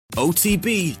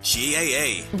OTB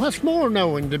GAA. What's more now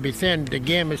when they be saying the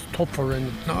game is tougher and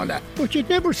all that, but you'd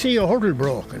never see a hurdle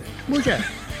broken, would you?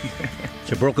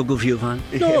 You broke a good few, Van.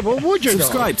 No, but would you?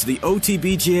 Subscribe to the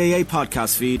OTB GAA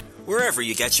podcast feed wherever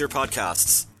you get your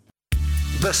podcasts.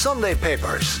 The Sunday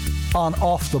Papers on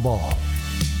Off the Ball.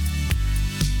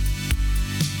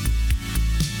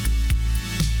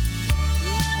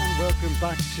 Welcome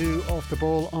back to Off the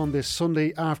Ball on this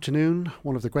Sunday afternoon.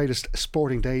 One of the greatest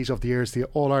sporting days of the year is the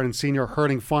All-Ireland Senior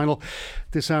Hurling Final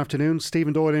this afternoon.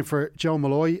 Stephen Doyle in for Joe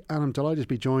Malloy, and I'm delighted to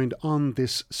be joined on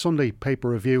this Sunday paper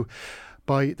review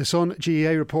by the Sun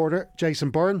GAA reporter Jason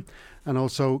Byrne and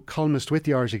also columnist with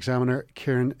the Irish Examiner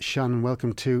Kieran Shannon.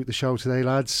 Welcome to the show today,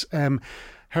 lads. How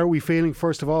are we feeling,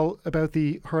 first of all, about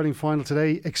the hurling final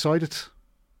today? Excited?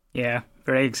 Yeah,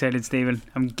 very excited, Stephen.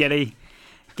 I'm giddy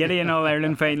an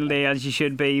All-Ireland final day, as you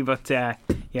should be, but yeah,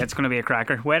 it's going to be a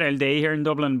cracker. Wet all day here in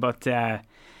Dublin, but I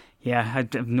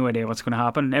have no idea what's going to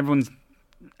happen. Everyone's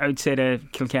outside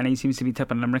of Kilkenny seems to be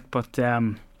tipping Limerick, but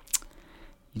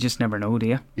you just never know, do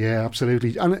you? Yeah,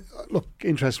 absolutely. And look,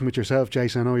 interesting with yourself,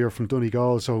 Jason. I know you're from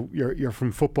Donegal, so you're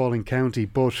from footballing county,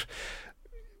 but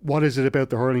what is it about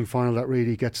the hurling final that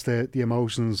really gets the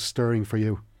emotions stirring for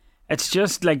you? It's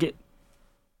just like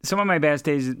some of my best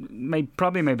days,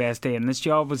 probably my best day in this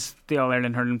job was the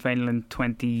All-Ireland hurling final in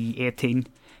 2018,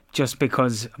 just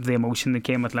because of the emotion that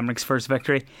came with Limerick's first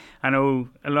victory. I know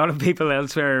a lot of people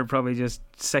elsewhere are probably just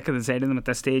sick of the sight of them at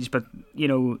this stage, but you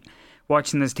know,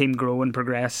 watching this team grow and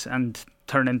progress and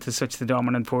turn into such the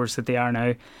dominant force that they are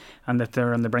now, and that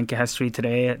they're on the brink of history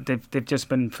today, they've just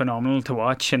been phenomenal to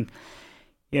watch. And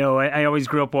you know, I always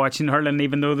grew up watching hurling,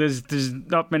 even though there's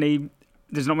not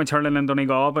much hurling in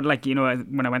Donegal, but like, you know,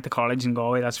 when I went to college in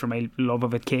Galway, that's where my love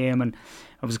of it came, and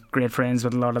I was great friends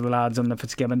with a lot of the lads on the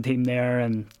Fitzgibbon team there,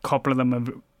 and a couple of them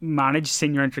have managed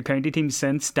senior inter-county teams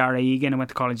since. Dara Egan, I went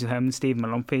to college with him. Steve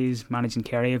Malumpy's managing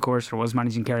Kerry, of course, or was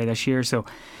managing Kerry this year, so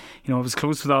you know, I was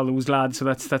close with all those lads, so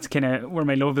that's kind of where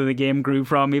my love of the game grew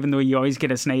from, even though you always get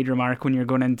a snide remark when you're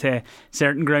going into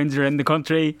certain grounds around the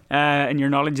country and your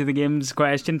knowledge of the game's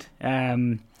questioned.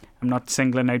 I'm not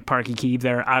singling out Parky Keeve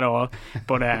there at all,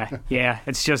 but yeah,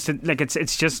 it's just like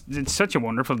it's such a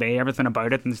wonderful day, everything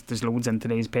about it, and there's loads in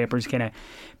today's papers kind of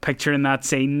picturing that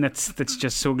scene that's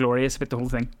just so glorious about the whole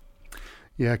thing.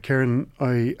 Yeah, Kieran,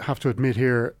 I have to admit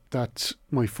here that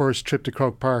my first trip to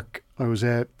Croke Park, I was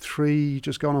 3,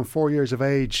 just going on 4 years of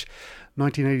age.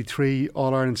 1983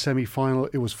 All-Ireland semi-final.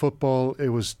 It was football. It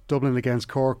was Dublin against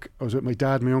Cork. I was with my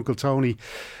dad and my uncle Tony.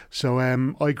 So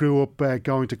I grew up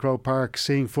going to Croke Park,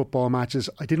 seeing football matches.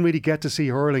 I didn't really get to see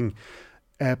hurling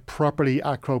properly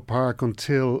at Croke Park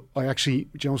until I actually,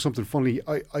 you know, something funny,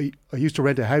 I used to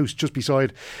rent a house just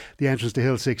beside the entrance to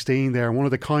Hill 16 there, and one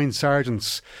of the kind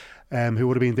sergeants who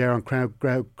would have been there on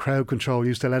crowd control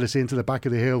used to let us into the back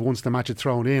of the hill once the match had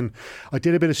thrown in. I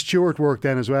did a bit of steward work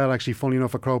then as well, actually, funny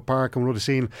enough, at Croke Park, and would have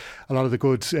seen a lot of the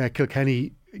good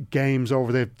Kilkenny games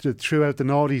over throughout the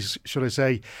noughties, should I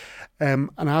say. And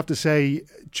I have to say,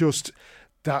 just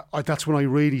that's when I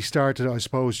really started, I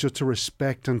suppose, just to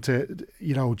respect and to,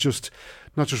 you know, just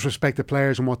not just respect the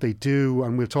players and what they do.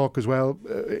 And we'll talk as well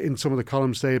in some of the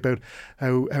columns today about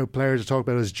how players are talked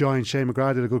about as giant. Shane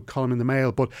McGrath did a good column in the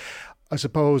Mail. But I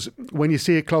suppose when you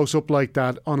see it close up like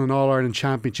that on an All-Ireland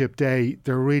Championship day,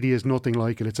 there really is nothing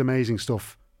like it. It's amazing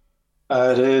stuff.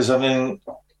 It is. I mean,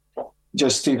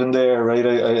 just even there, right?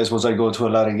 I suppose I go to a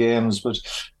lot of games, but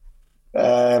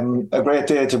a great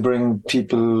day to bring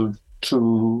people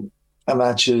through a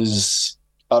match's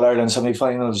All-Ireland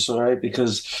semi-finals, right?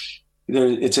 Because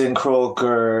it's in Croke,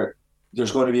 or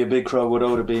there's going to be a big crowd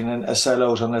without it being a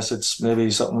sellout, unless it's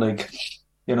maybe something like,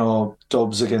 you know,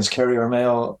 Dubs against Kerry or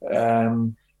Mayo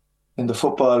in the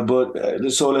football.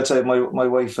 But so let's say my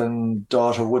wife and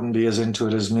daughter wouldn't be as into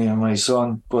it as me and my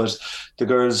son, but the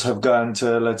girls have gone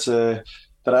to, let's say,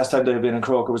 the last time they've been in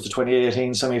Croke, it was the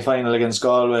 2018 semi-final against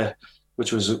Galway,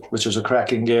 which was a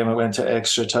cracking game. It went to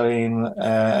extra time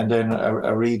and then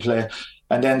a replay.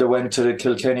 And then they went to the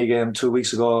Kilkenny game 2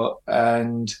 weeks ago.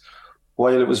 And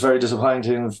while it was very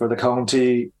disappointing for the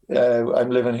county, I'm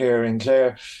living here in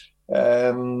Clare,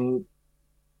 the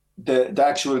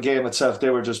actual game itself, they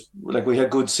were just like, we had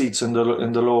good seats in the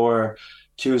lower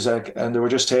Cusack, and they were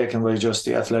just taken by just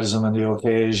the athleticism and the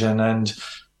occasion. And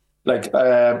like,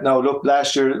 now look,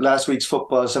 last week's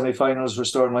football semi-finals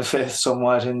restored my faith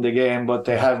somewhat in the game, but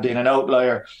they have been an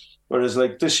outlier. Whereas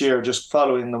like this year, just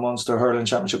following the Munster Hurling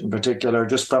Championship in particular,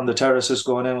 just from the terraces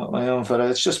going in with my own fella,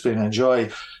 it's just been a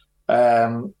joy.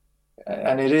 And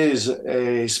it is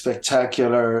a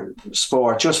spectacular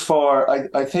sport. Just for,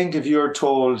 I think if you're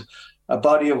told a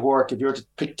body of work, if you're to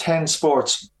pick 10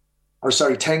 sports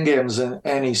 10 games in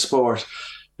any sport.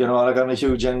 You know, like I'm a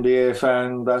huge NBA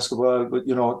fan, basketball, but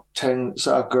 10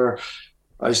 soccer.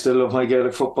 I still love my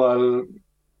Gaelic football,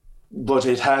 but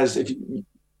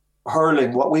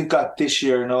hurling, what we've got this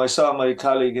year. Now, I saw my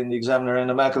colleague in the Examiner in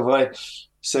the McIlroy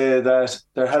say that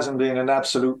there hasn't been an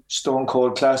absolute stone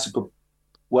cold classic, but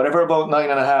whatever about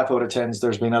 9.5 out of 10s,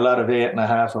 there's been a lot of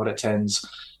 8.5 out of 10s.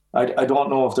 I don't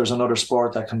know if there's another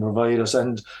sport that can provide us.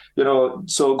 And,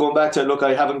 so going back to, look,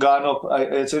 I haven't gone up.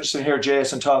 It's interesting to hear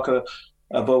Jason talk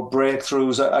about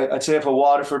breakthroughs. I'd say if a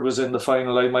Waterford was in the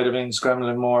final, I might have been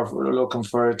scrambling more looking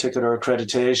for a ticket or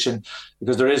accreditation,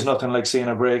 because there is nothing like seeing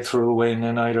a breakthrough win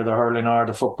in either the hurling or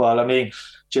the football. I mean,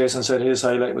 Jason said his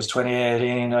highlight was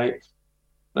 2018. I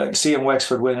like seeing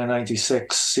Wexford win in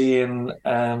 96, seeing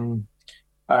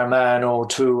Armagh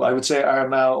 02. I would say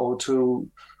Armagh 02,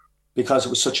 because it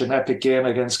was such an epic game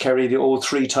against Kerry. The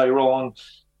 03 Tyrone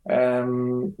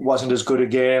wasn't as good a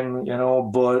game,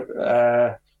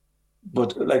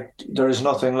 but like there is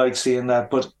nothing like seeing that.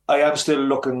 But I am still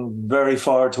looking very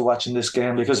forward to watching this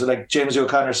game, because like James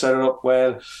O'Connor set it up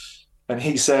well, and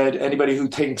he said anybody who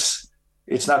thinks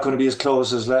it's not going to be as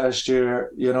close as last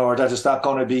year, or that it's not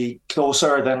going to be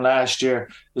closer than last year,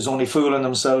 is only fooling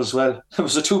themselves. Well, it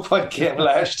was a 2-point game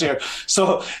last year.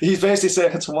 So he's basically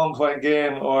saying it's a 1-point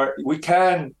game, or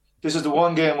this is the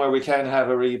one game where we can have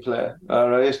a replay, all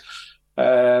right?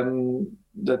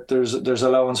 That there's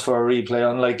allowance for a replay,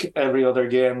 unlike every other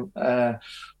game.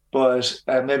 But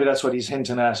maybe that's what he's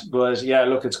hinting at. But yeah,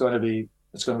 look, it's going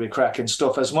to be cracking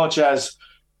stuff. As much as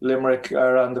Limerick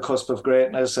are on the cusp of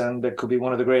greatness, and they could be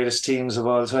one of the greatest teams of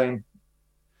all time.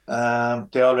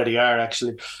 They already are,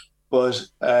 actually. But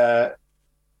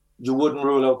you wouldn't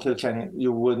rule out Kilkenny.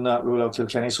 You would not rule out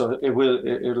Kilkenny. So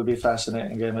it'll be a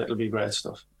fascinating game. It'll be great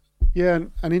stuff. Yeah,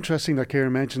 and interesting that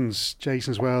Kieran mentions, Jason,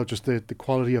 as well, just the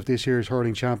quality of this year's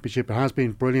hurling championship. It has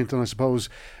been brilliant, and I suppose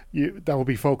that will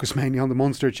be focused mainly on the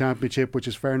Munster Championship, which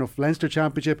is fair enough. Leinster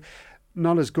Championship,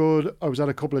 not as good. I was at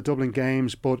a couple of Dublin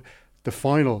games, but the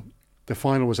final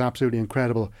was absolutely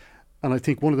incredible. And I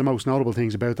think one of the most notable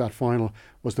things about that final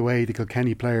was the way the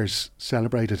Kilkenny players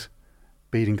celebrated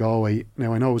beating Galway.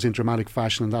 Now, I know it was in dramatic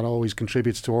fashion, and that always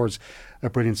contributes towards a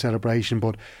brilliant celebration,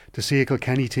 but to see a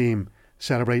Kilkenny team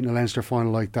celebrating a Leinster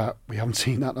final like that, we haven't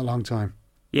seen that in a long time.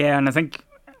 Yeah, and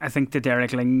I think the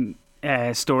Derek Lyng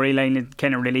storyline, it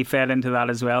kind of really fed into that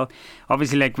as well.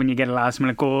 Obviously, like when you get a last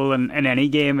minute goal in any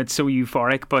game, it's so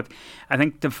euphoric, but I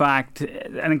think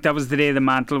that was the day the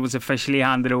mantle was officially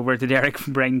handed over to Derek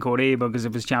from Brian Cody, because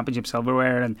it was championship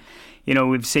silverware. And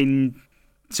we've seen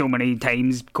so many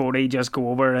times Cody just go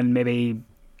over and maybe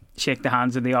shake the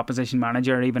hands of the opposition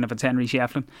manager, even if it's Henry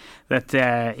Shefflin, that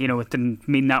it didn't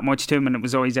mean that much to him, and it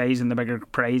was always eyes on the bigger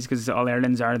prize, because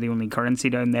All-Irelands are the only currency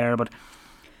down there. But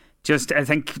just, I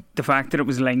think the fact that it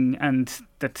was Lyng, and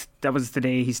that was the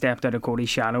day he stepped out of Cody's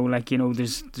shadow,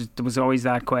 there was always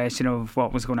that question of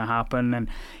what was going to happen, and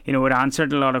it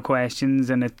answered a lot of questions,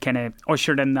 and it kind of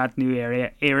ushered in that new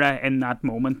era in that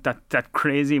moment, that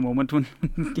crazy moment when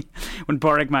when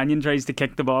Pádraig Mannion tries to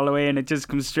kick the ball away and it just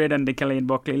comes straight into Cillian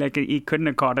Buckley. Like, he couldn't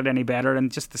have caught it any better,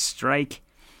 and just the strike,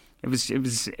 it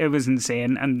was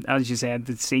insane. And as you said,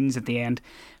 the scenes at the end,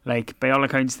 like, by all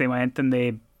accounts, they went and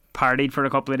they partied for a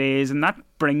couple of days, and that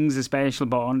brings a special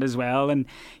bond as well, and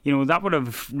that would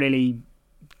have really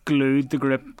glued the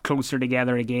group closer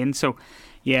together again. So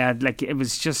yeah, like, it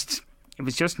was just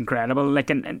incredible. Like,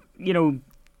 and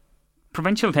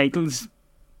provincial titles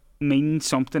mean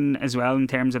something as well, in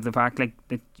terms of the fact, like,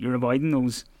 that you're avoiding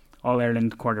those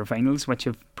All-Ireland quarter-finals, which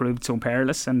have proved so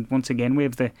perilous, and once again we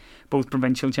have both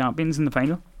provincial champions in the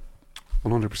final.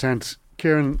 100%.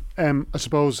 Kieran, I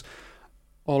suppose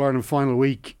All-Ireland final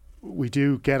week, we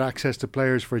do get access to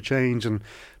players for a change, and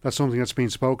that's something that's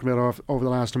been spoken about over the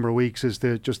last number of weeks, is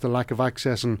just the lack of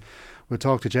access. And we'll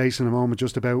talk to Jason in a moment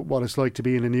just about what it's like to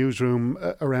be in a newsroom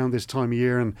around this time of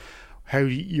year, and how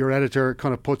your editor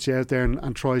kind of puts you out there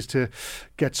and tries to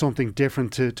get something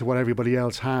different to what everybody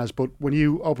else has. But when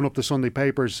you open up the Sunday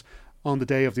papers on the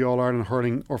day of the All-Ireland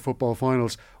hurling or football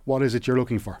finals, what is it you're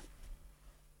looking for?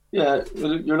 Yeah,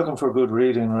 you're looking for good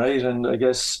reading, right? And I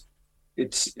guess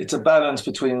it's a balance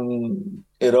between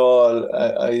it all.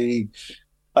 I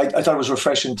thought it was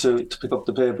refreshing to pick up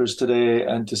the papers today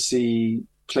and to see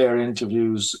player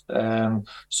interviews.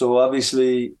 So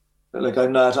obviously, like,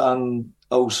 I'm not I'm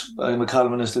a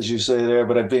columnist, as you say there,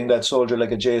 but I've been that soldier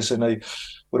like a Jason. I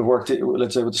would have worked,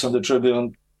 let's say, with the Sunday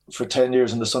Tribune for 10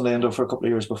 years and the Sunday Indo for a couple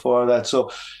of years before that. So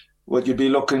what you'd be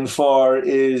looking for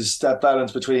is that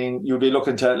balance between, you'd be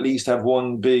looking to at least have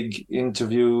one big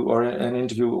interview or an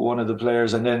interview with one of the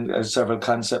players, and then several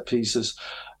concept pieces.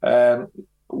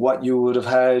 what you would have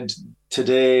had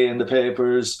today in the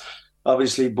papers.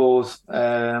 Obviously, both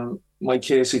Mike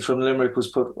Casey from Limerick was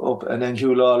put up, and then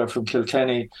Hugh Lawler from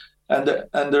Kilkenny. And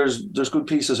there's good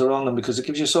pieces around them, because it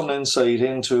gives you some insight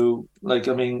into, like,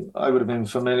 I mean, I would have been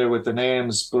familiar with the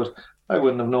names, but I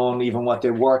wouldn't have known even what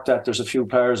they worked at. There's a few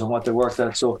players on what they worked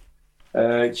at. So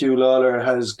Hugh Lawler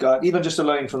has got even just a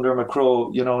line from Dermot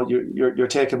Crowe. You know, you're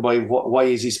taken by why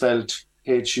is he spelled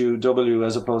HUW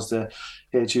as opposed to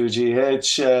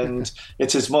HUGH, and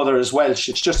it's his mother is Welsh.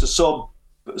 It's just a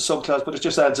subclass, but it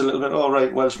just adds a little bit. Oh,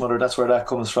 right, Welsh mother, that's where that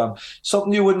comes from.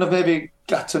 Something you wouldn't have maybe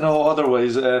got to know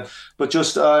otherwise. But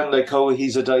just on like how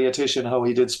he's a dietitian, how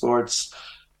he did sports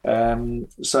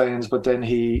science, but then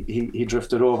he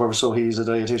drifted over, so he's a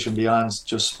dietitian beyond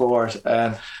just sport.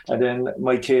 And then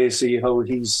Mike Casey, how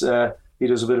he does a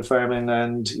bit of farming,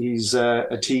 and he's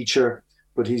a teacher,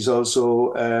 but he's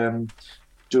also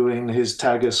doing his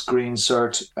Tagus Green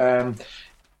Cert.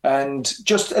 And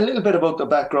just a little bit about the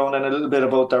background and a little bit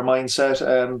about their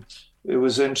mindset. It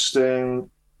was interesting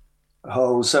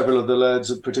how several of the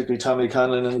lads, particularly Tommy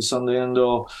Conlon in the Sunday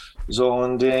Endo,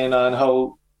 zoned in on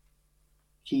how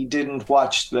he didn't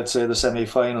watch, let's say, the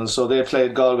semi-finals. So they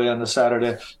played Galway on the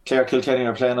Saturday, Clare Kilkenny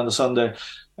are playing on the Sunday,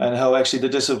 and how actually the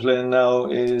discipline now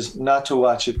is not to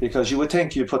watch it, because you would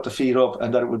think you'd put the feet up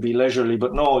and that it would be leisurely,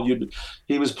 but no,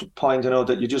 he was pointing out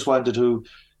that you just wanted to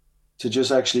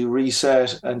just actually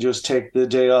reset and just take the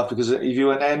day off, because if you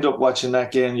end up watching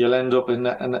that game, you'll end up in,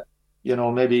 and you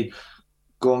know, maybe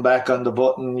going back on the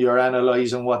button, you're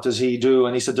analysing what does he do,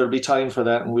 and he said there'll be time for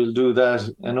that, and we'll do that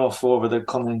enough over the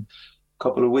coming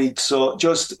couple of weeks. So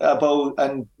just about,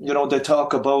 and you know, they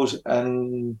talk about,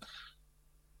 and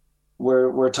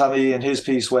where Tommy in his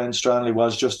piece went strongly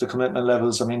was just the commitment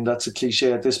levels. I mean, that's a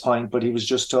cliche at this point, but he was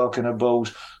just talking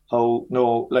about how,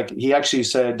 no, like he actually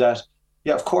said that,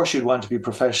 yeah, of course you'd want to be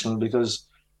professional, because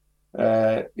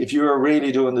if you're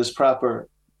really doing this proper,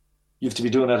 you have to be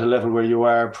doing it at a level where you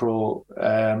are pro,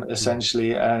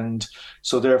 essentially. And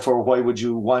so therefore, why would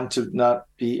you want to not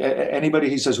be? Anybody,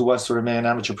 he says, who wants to remain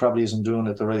amateur probably isn't doing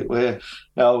it the right way.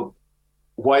 Now,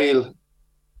 while,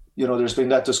 you know, there's been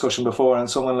that discussion before, and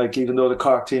someone like, even though the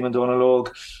Cork team and Donal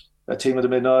Óg, a team of the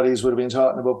mid-noughties, would have been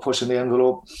talking about pushing the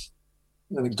envelope,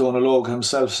 I think Donal Óg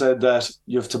himself said that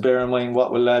you have to bear in mind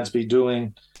what will lads be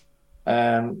doing.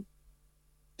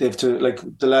 They have to, like,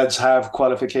 the lads have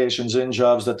qualifications in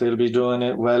jobs that they'll be doing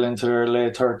it well into their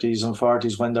late 30s and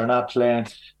 40s when they're not playing,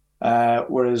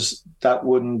 whereas that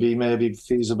wouldn't be maybe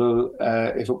feasible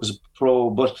if it was a pro.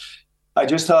 But I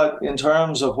just thought, in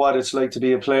terms of what it's like to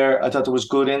be a player, I thought there was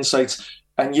good insights.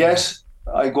 And yet,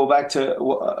 I go back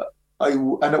to...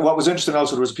 and what was interesting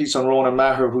also, there was a piece on Ronan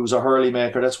Maher, who's a hurley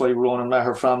maker. That's why Ronan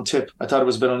Maher from Tip. I thought it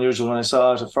was a bit unusual when I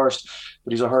saw it at first,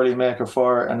 but he's a hurley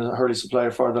maker and a hurley supplier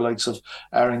for the likes of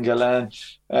Aaron Gallan.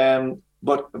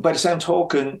 But by the same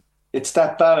token, it's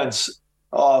that balance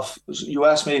of, you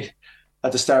asked me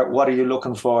at the start, what are you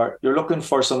looking for? You're looking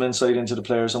for some insight into the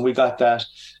players, and we got that.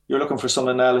 You're looking for some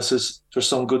analysis. There's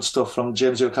some good stuff from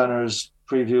James O'Connor's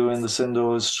preview in the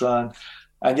Sindo is strong.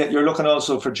 And yet you're looking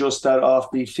also for just that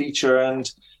offbeat feature. And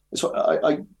it's what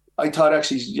I thought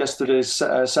actually yesterday's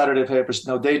Saturday papers,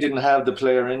 now they didn't have the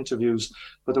player interviews,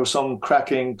 but there were some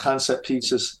cracking concept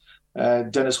pieces.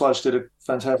 Dennis Walsh did a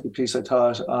fantastic piece, I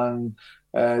thought, on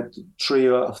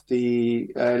trio of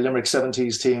the Limerick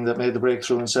 70s team that made the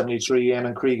breakthrough in 73,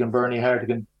 Eamon Cregan, Bernie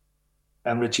Hartigan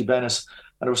and Richie Bennis.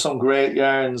 And there were some great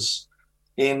yarns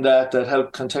in that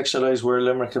helped contextualise where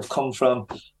Limerick have come from.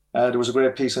 There was a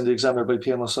great piece in the Examiner by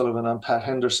P.M. O'Sullivan and Pat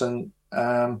Henderson.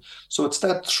 So it's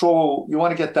that throw, you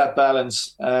want to get that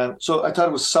balance. So I thought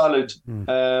it was solid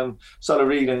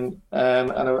reading.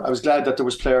 And I was glad that there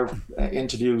was player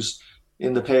interviews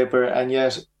in the paper. And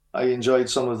yet I enjoyed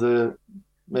some of the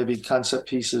maybe concept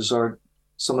pieces or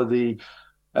some of the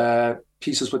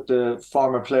pieces with the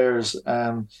former players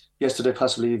yesterday,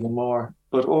 possibly even more.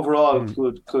 But overall,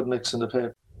 good mix in the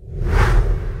paper.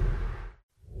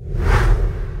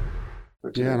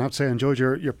 Yeah, and I'd say I enjoyed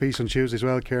your piece on Tuesday as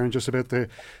well, Kieran, just about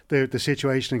the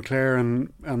situation in Clare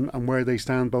and where they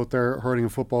stand, both their hurling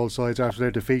and football sides after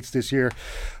their defeats this year.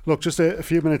 Look, just a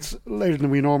few minutes later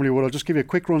than we normally would, I'll just give you a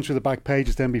quick run through the back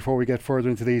pages then before we get further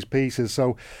into these pieces.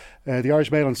 So the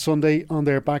Irish Mail on Sunday, on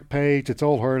their back page, it's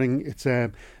all hurling. It's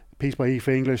a piece by Aoife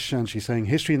English, and she's saying,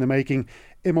 history in the making,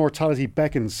 immortality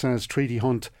beckons, says Treaty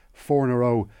Hunt 4 in a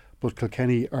row, but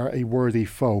Kilkenny are a worthy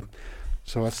foe.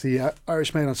 So that's the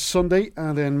Irish Mail on Sunday.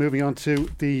 And then moving on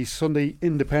to the Sunday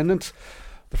Independent,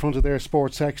 the front of their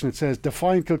sports section, it says,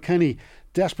 Defiant Kilkenny,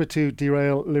 desperate to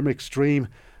derail Limerick's dream.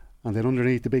 And then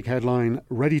underneath the big headline,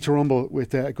 Ready to Rumble,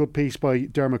 with a good piece by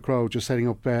Dermot Crowe, just setting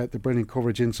up the brilliant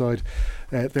coverage inside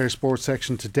their sports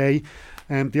section today.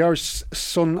 The Irish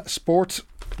Sun Sport,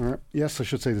 yes, I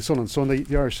should say the Sun on Sunday,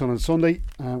 the Irish Sun on Sunday,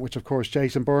 which of course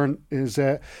Jason Byrne is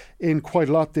in quite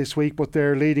a lot this week, but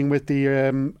they're leading with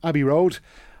the Abbey Road.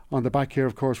 On the back here,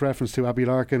 of course, reference to Abby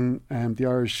Larkin, the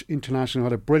Irish international,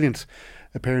 had a brilliant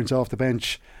appearance off the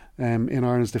bench in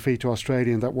Ireland's defeat to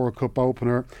Australia in that World Cup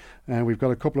opener. We've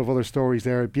got a couple of other stories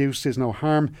there. Abuse is no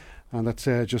harm, and that's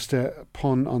just a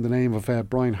pun on the name of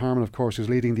Brian Harman, of course, who's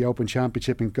leading the Open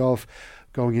Championship in golf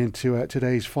going into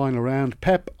today's final round.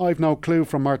 Pep, I've no clue,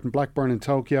 from Martin Blackburn in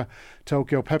Tokyo.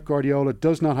 Pep Guardiola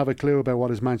does not have a clue about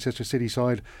what his Manchester City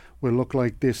side will look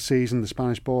like this season. The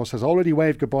Spanish boss has already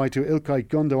waved goodbye to Ilkay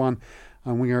Gundogan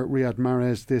and winger Riyad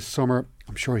Mahrez this summer.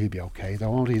 I'm sure he'll be okay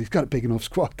though, won't he? He's got a big enough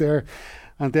squad there.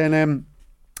 And then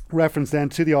reference then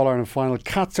to the All-Ireland final.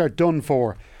 Cats are done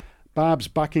for. Babs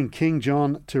backing King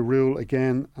John to rule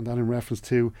again, and that in reference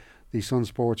to the Sun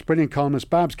Sports. Brilliant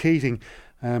columnist Babs Keating,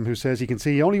 who says he can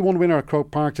see only one winner at Croke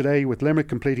Park today, with Limerick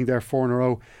completing their 4 in a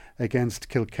row against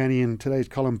Kilkenny. In today's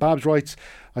column, Babs writes,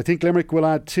 I think Limerick will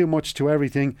add too much to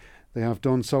everything they have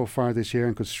done so far this year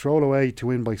and could stroll away to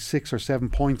win by 6 or 7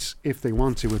 points if they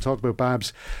want to. We'll talk about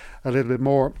Babs a little bit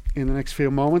more in the next few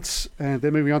moments. And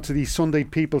then moving on to the Sunday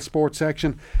People sports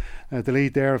section. The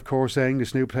lead there, of course,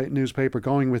 English newspaper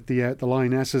going with the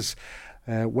Lionesses.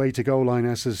 Way to go,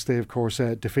 Lionesses. They, of course,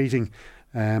 defeating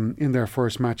in their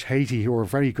first match Haiti, who are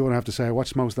very good, I have to say. I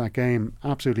watched most of that game,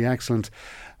 absolutely excellent.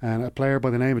 And a player by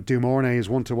the name of Dumornay is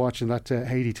one to watch in that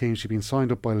Haiti team. She's been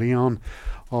signed up by Lyon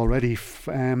already.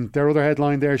 Their other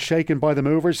headline there, shaken by the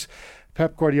movers.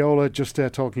 Pep Guardiola just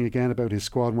talking again about his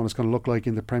squad and what it's going to look like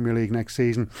in the Premier League next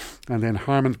season. And then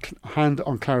Harman, hand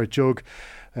on claret jug,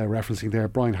 referencing there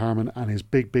Brian Harman and his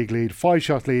big lead,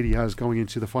 5-shot lead he has going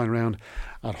into the final round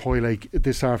at Hoylake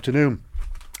this afternoon.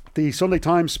 The Sunday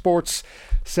Times sports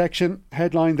section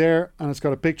headline there, and it's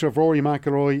got a picture of Rory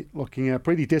McIlroy looking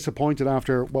pretty disappointed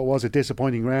after what was a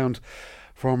disappointing round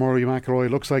from Rory McIlroy.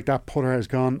 Looks like that putter has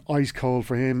gone ice cold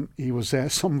for him. He was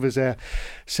some of his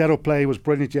setup play was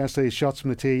brilliant yesterday. His shots from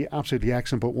the tee absolutely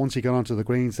excellent, but once he got onto the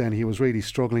greens, then he was really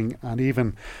struggling. And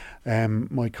even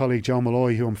my colleague Joe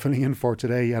Malloy, who I'm filling in for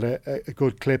today, had a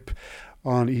good clip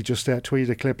on. He just tweeted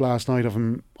a clip last night of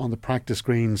him on the practice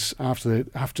greens after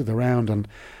the round, and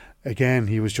again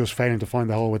he was just failing to find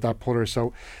the hole with that putter.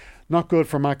 So not good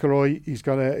for McIlroy. He's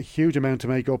got a huge amount to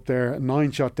make up there. A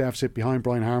 9-shot deficit behind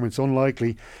Brian Harman. It's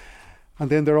unlikely. And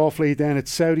then they're off lead then.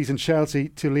 It's Saudis and Chelsea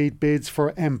to lead bids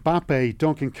for Mbappe.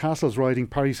 Duncan Castle's writing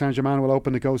Paris Saint-Germain will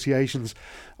open negotiations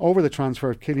over the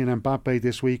transfer of Kylian Mbappe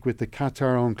this week, with the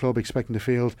Qatar-owned club expecting to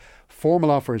field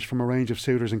formal offers from a range of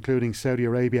suitors, including Saudi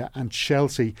Arabia and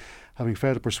Chelsea. Having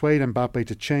failed to persuade Mbappe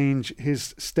to change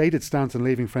his stated stance on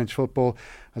leaving French football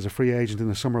as a free agent in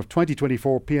the summer of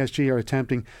 2024, PSG are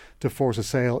attempting to force a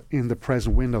sale in the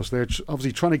present window. So they're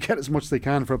obviously trying to get as much as they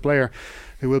can for a player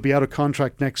who will be out of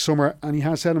contract next summer, and he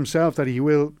has said himself that he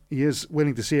is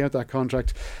willing to see out that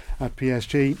contract at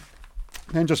PSG.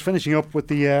 Then just finishing up with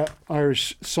the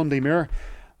Irish Sunday Mirror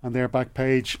on their back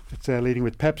page, it's leading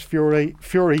with Pep's Fury.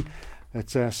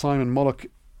 It's Simon Mullock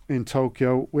in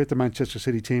Tokyo with the Manchester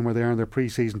City team, where they are on their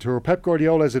pre-season tour. Pep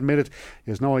Guardiola has admitted he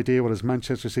has no idea what his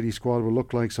Manchester City squad will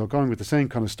look like, so going with the same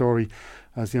kind of story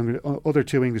as the other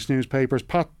 2 English newspapers.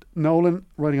 Pat Nolan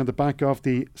writing on the back of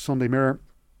the Sunday Mirror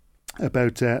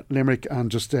about Limerick,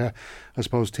 and just I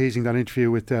suppose teasing that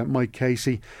interview with Mike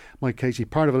Casey,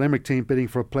 part of a Limerick team bidding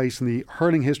for a place in the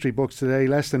hurling history books today,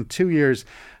 less than 2 years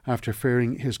after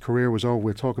fearing his career was over.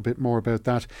 We'll talk a bit more about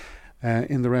that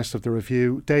in the rest of the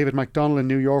review. David McDonnell in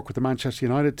New York with the Manchester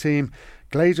United team.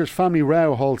 Glazers family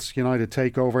row halts United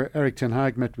takeover. Eric Ten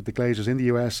Hag met with the Glazers in the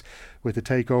US, with the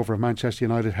takeover of Manchester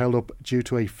United held up due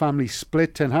to a family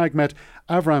split. Ten Hag met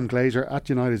Avram Glazer at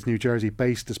United's New Jersey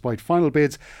base, despite final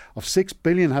bids of $6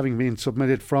 billion having been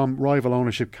submitted from rival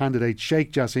ownership candidate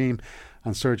Sheikh Jassim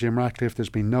and Sir Jim Ratcliffe. There's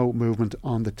been no movement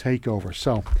on the takeover,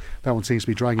 so that one seems to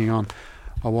be dragging on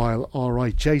a while. All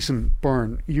right, Jason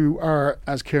Byrne, you are,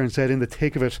 as Kieran said, in the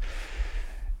thick of it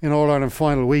in All Ireland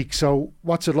final week. So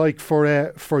what's it like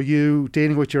for you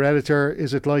dealing with your editor?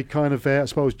 Is it like kind of I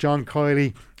suppose John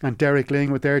Kiley and Derek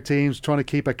Ling with their teams, trying to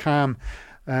keep a calm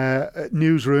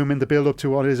newsroom in the build up to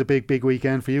what is a big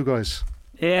weekend for you guys?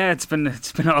 Yeah, it's been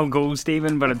all gold,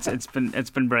 Stephen, but it's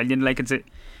been brilliant. Like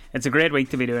it's a great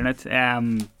week to be doing it.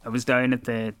 I was down at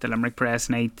the Limerick press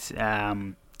night.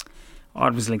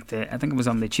 It was like I think it was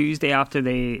on the Tuesday after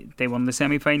they won the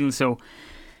semi-final. So,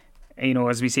 you know,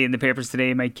 as we see in the papers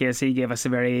today, Mike Casey gave us a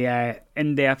very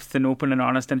in-depth and open and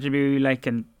honest interview.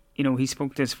 And he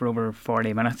spoke to us for over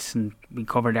 40 minutes, and we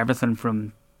covered everything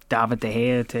from David De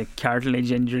Gea to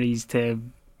cartilage injuries to,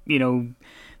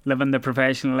 living the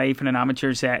professional life in an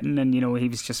amateur setting. And, he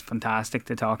was just fantastic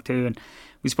to talk to. And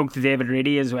we spoke to David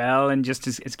Reedy as well. And just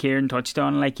as Kieran touched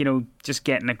on, just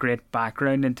getting a great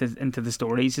background into the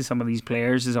stories of some of these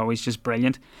players is always just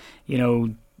brilliant.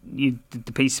 The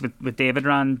piece with David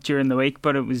ran during the week,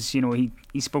 but it was, he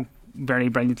spoke very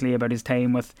brilliantly about his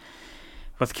time with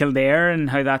Kildare and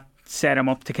how that set him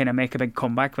up to kind of make a big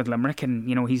comeback with Limerick. And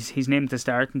he's named to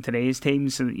start in today's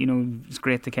team, so it's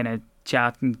great to kind of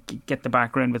chat and get the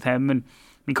background with him. And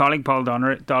my colleague Paul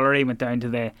Dollery went down to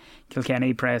the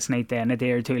Kilkenny press night then a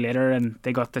day or two later, and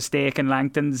they got the steak and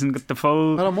Langtons and got the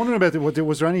full. Well, I'm wondering about it.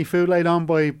 Was there any food laid on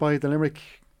by the Limerick?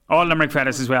 All Limerick fed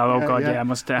us as well. I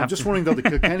must have. I'm just wondering though, the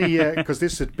Kilkenny, because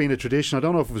this had been a tradition. I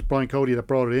don't know if it was Brian Cody that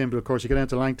brought it in, but of course you get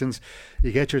into Langton's,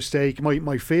 you get your steak.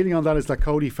 My feeling on that is that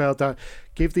Cody felt that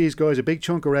give these guys a big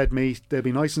chunk of red meat, they'll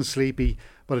be nice and sleepy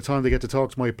by the time they get to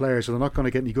talk to my players, so they're not going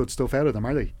to get any good stuff out of them,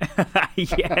 are they?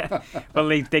 Yeah. Well,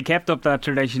 they kept up that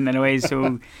tradition anyway,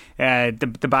 so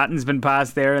the baton's been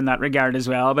passed there in that regard as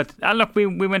well. But look, we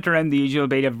went around the usual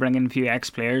beat of bringing a few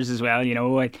ex-players as well.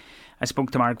 I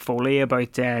spoke to Mark Foley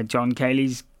about John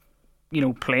Kiley's,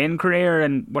 playing career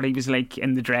and what he was like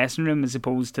in the dressing room as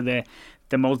opposed to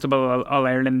the multiple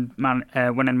All-Ireland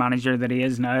winning manager that he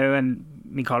is now. And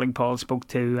my colleague Paul spoke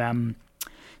to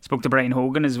Brian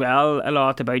Hogan as well a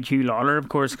lot about Hugh Lawler, of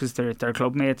course, because they're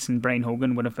club mates, and Brian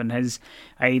Hogan would have been his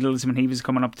idols when he was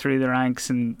coming up through the ranks,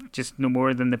 and just no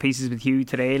more than the pieces with Hugh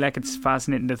today. It's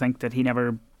fascinating to think that he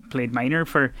never played minor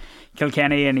for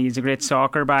Kilkenny, and he's a great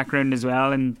soccer background as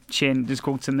well. And Shane, there's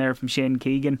quotes in there from Shane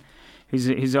Keegan,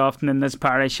 who's often in this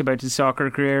parish about his soccer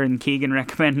career, and Keegan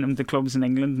recommending him to clubs in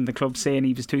England, and the clubs saying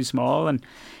he was too small, and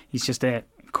he's just a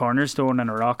cornerstone and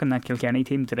a rock in that Kilkenny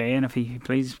team today. And if he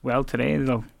plays well today,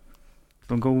 they'll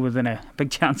go within a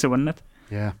big chance of winning it.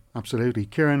 Yeah, absolutely.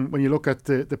 Kieran, when you look at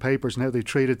the papers and how they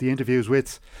treated the interviews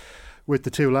with the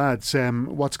two lads,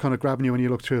 what's kind of grabbing you when you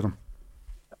look through them?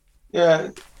 Yeah.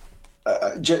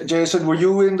 Jason, were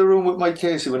you in the room with Mike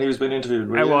Casey when he was being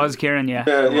interviewed? I was, Kieran, yeah.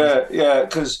 Yeah.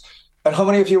 And how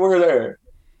many of you were there?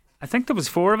 I think there was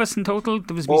 4 of us in total.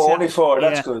 There was only 4.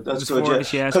 That's good. That's good.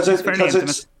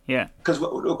 Because Because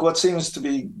look, what seems to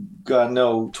be gone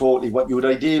now totally. What you would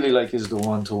ideally like is the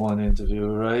one-to-one interview,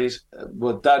 right?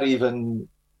 But that even,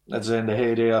 let's say in the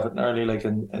heyday of it, early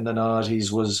in the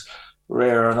noughties, was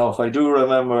rare enough. I do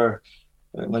remember.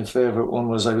 My favourite one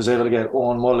was I was able to get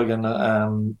Owen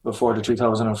Mulligan before the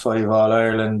 2005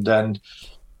 All-Ireland, and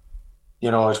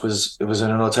it was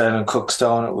in an hotel in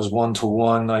Cookstown. It was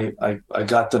 1-to-1. I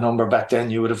got the number back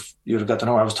then. You'd have got the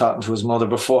number. I was talking to his mother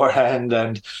beforehand,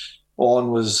 and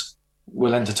Owen was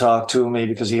willing to talk to me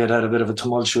because he had a bit of a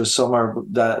tumultuous summer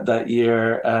that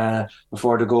year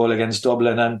before the goal against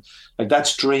Dublin, and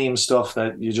that's dream stuff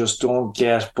that you just don't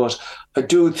get. But I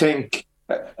do think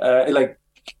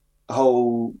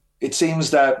how it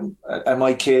seems that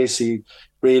Mike Casey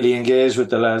really engaged with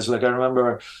the lads. I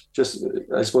remember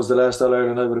I suppose the last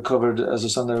All-Ireland I would have covered as a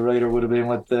Sunday writer would have been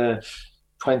with the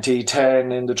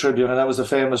 2010 in the Tribune, and that was the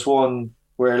famous one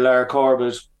where Lar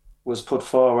Corbett was put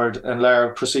forward and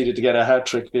Lar proceeded to get a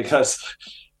hat-trick because,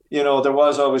 there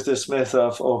was always this myth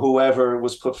of whoever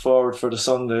was put forward for the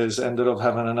Sundays ended up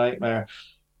having a nightmare.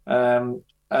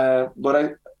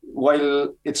 But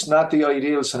while it's not the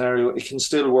ideal scenario, it can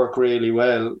still work really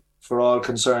well for all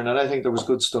concerned. And I think there was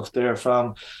good stuff there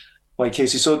from Mike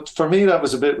Casey. So for me, that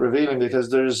was a bit revealing because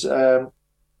there's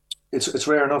it's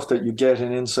rare enough that you get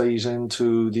an insight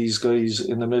into these guys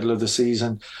in the middle of the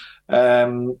season.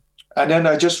 And then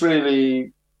I just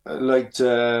really liked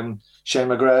Shane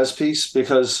McGrath's piece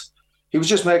because he was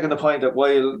just making the point that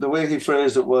while the way he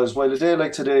phrased it was, while a day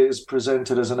like today is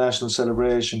presented as a national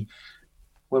celebration,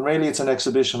 when really it's an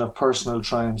exhibition of personal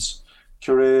triumphs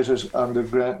curated on the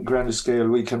grandest scale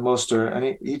we can muster.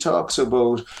 And he talks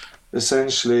about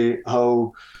essentially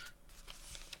how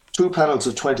 2 panels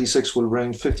of 26 will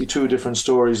bring 52 different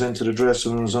stories into the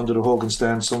dressing rooms under the Hogan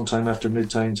stand sometime after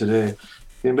midtime today.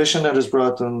 The ambition that has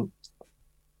brought them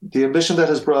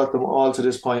all to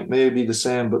this point may be the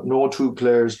same, but no 2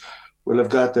 players will have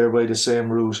got there by the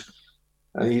same route.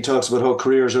 And he talks about how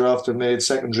careers are often made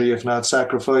secondary, if not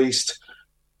sacrificed.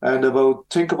 And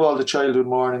think of all the childhood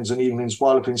mornings and evenings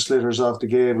walloping slitters off the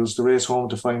gables, the race home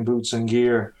to find boots and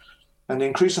gear, and the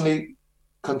increasingly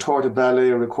contorted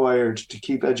ballet required to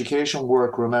keep education,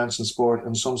 work, romance and sport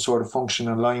in some sort of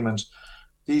functional alignment.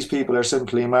 These people are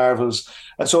simply marvels.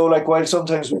 And so, while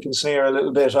sometimes we can sneer a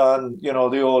little bit on,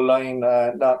 the old line,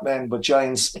 not men but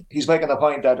giants, he's making the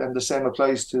point that, and the same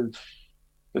applies to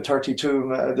the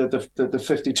 32, the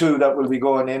 52 that will be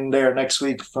going in there next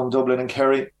week from Dublin and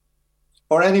Kerry,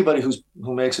 or anybody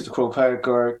who makes it to Croke Park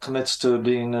or commits to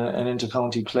being an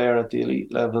inter-county player at the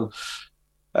elite level.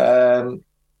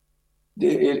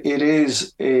 It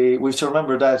is we have to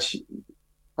remember that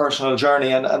personal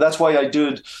journey, and that's why I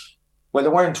did. Well,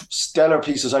 there weren't stellar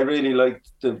pieces. I really liked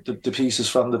the pieces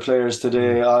from the players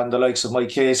today on the likes of Mike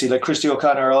Casey. Like Christy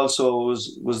O'Connor also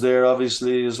was there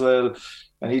obviously as well,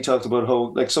 and he talked about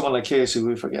how like someone like Casey,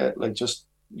 we forget, like just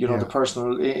the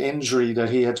personal injury that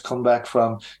he had to come back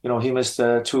from. He missed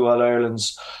 2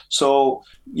 All-Irelands. So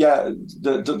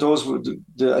those were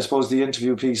I suppose the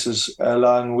interview pieces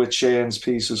along with Shane's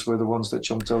pieces were the ones that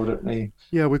jumped out at me.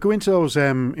 Yeah, we'll go into those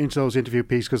interview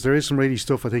pieces because there is some really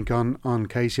stuff I think on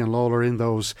Casey and Lawler in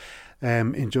those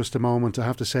in just a moment. I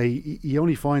have to say, he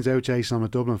only finds out, Jason, I'm a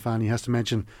Dublin fan, he has to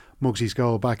mention Muggsy's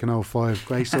goal back in 2005.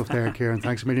 Great stuff there, Kieran.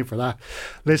 Thanks a million for that.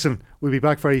 Listen, we'll be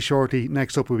back very shortly.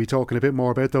 Next up, we'll be talking a bit more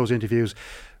about those interviews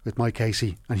with Mike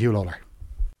Casey and Hugh Lawler.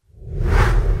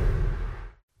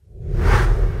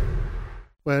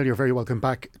 Well, you're very welcome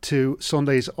back to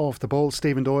Sundays Off the Ball.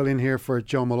 Stephen Doyle in here for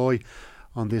Joe Malloy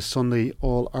on this Sunday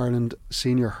All-Ireland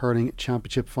Senior Hurling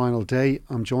Championship final day.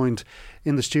 I'm joined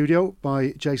in the studio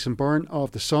by Jason Byrne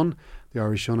of The Sun, the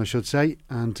Irish Sun I should say,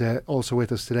 and also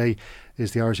with us today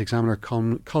is the Irish Examiner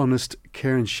columnist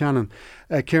Kieran Shannon.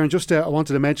 Kieran, just I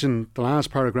wanted to mention the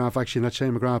last paragraph actually in that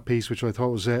Shane McGrath piece, which I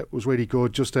thought was really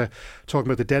good, just talking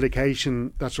about the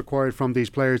dedication that's required from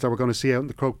these players that we're going to see out in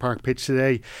the Croke Park pitch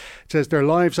today. It says their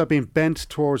lives have been bent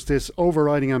towards this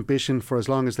overriding ambition for as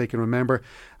long as they can remember,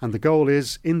 and the goal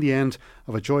is, in the end,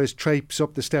 of a joyous traipse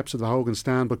up the steps of the Hogan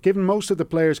stand. But given most of the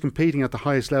players competing at the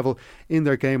highest level in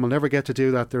their game will never get to do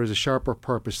that, there is a sharper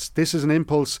purpose. This is an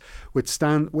impulse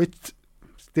that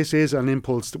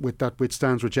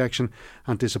withstands rejection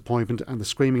and disappointment, and the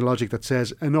screaming logic that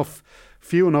says enough,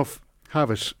 few enough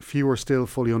have it, fewer still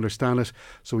fully understand it.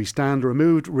 So we stand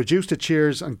removed, reduced to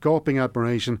cheers and gawping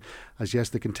admiration, as yes,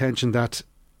 the contention that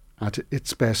at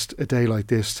its best a day like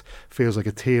this feels like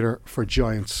a theatre for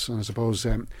giants. And I suppose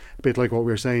a bit like what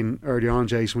we were saying earlier on,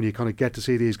 Jason, when you kind of get to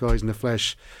see these guys in the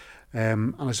flesh.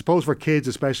 And I suppose for kids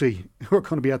especially who are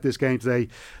going to be at this game today,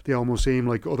 they almost seem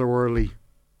like otherworldly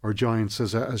or giants,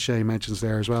 as Shane mentions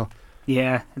there as well.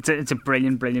 Yeah, it's a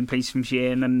brilliant piece from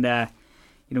Shane, and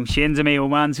Shane's a Mayo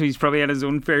man, so he's probably had his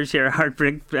own fair share of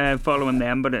heartbreak following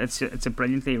them, but it's a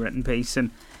brilliantly written piece, and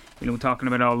talking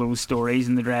about all those stories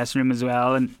in the dressing room as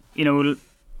well, and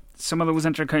some of those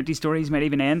inter-county stories might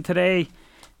even end today.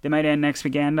 They might end next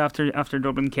weekend after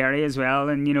Dublin Kerry as well,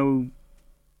 and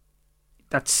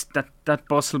that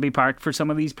bus will be parked for some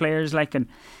of these players, like, and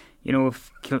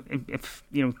if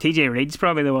TJ Reid's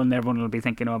probably the one everyone will be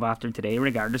thinking of after today,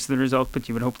 regardless of the result, but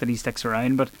you would hope that he sticks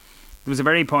around. But there was a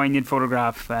very poignant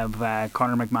photograph of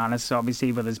Conor McManus,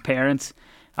 obviously with his parents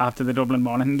after the Dublin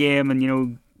Monaghan game,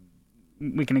 and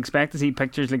we can expect to see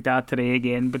pictures like that today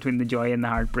again, between the joy and the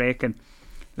heartbreak, and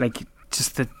like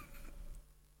just the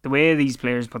way these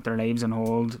players put their lives on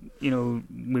hold.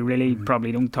 We really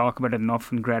probably don't talk about it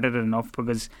enough and credit it enough,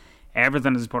 because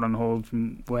everything is put on hold,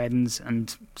 from weddings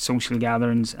and social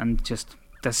gatherings, and just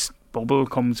this bubble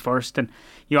comes first. And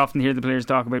you often hear the players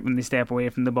talk about when they step away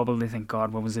from the bubble, they think,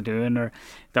 God, what was I doing, or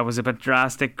that was a bit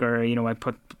drastic, or I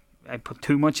put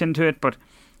too much into it. But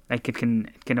like it can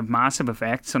have massive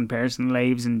effects on personal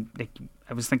lives. And like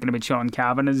I was thinking about Sean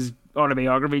Cavanagh's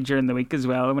autobiography during the week as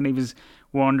well, when he was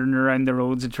wandering around the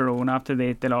roads of Tyrone after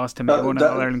they lost to Mayo in an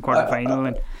All-Ireland quarter-final,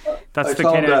 and that's I the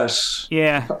kind of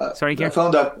sorry, Kieran. I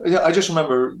found that. Yeah, I just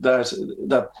remember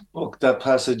that book, that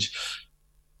passage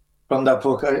from that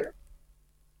book.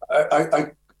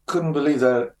 I couldn't believe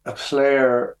that a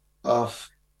player of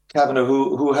Kavanagh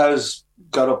who has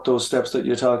got up those steps that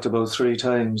you talked about 3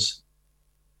 times.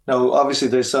 Now, obviously,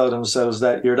 they saw themselves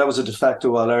that year. That was a de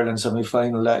facto All-Ireland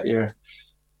semi-final that year.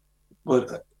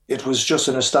 But it was just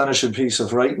an astonishing piece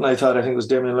of writing. I think it was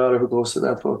Damien Lawler who posted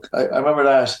that book. I remember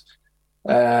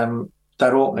that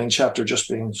opening chapter just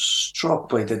being struck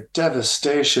by the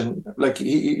devastation. Like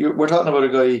we're talking about a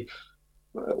guy.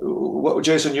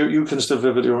 Jason, you can still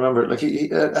vividly remember it. Like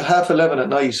he at 11:30 at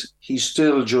night, he's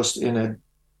still just in a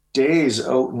daze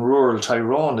out in rural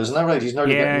Tyrone, isn't that right? He's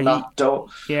nearly getting knocked out.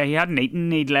 Yeah, he hadn't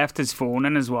eaten. He'd left his phone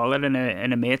and his wallet in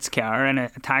a mate's car, and a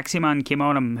taxi man came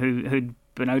on him who'd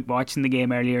been out watching the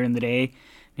game earlier in the day.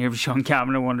 Here was Sean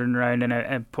Kavanagh wandering around in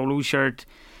a polo shirt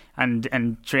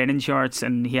and training shorts,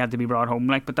 and he had to be brought home.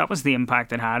 But that was the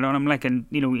impact it had on him. And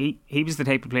he was the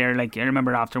type of player. Like I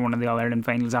remember after one of the All-Ireland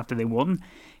finals, after they won,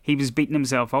 he was beating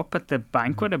himself up at the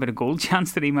banquet about a goal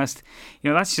chance that he missed.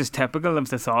 That's just typical of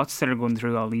the thoughts that are going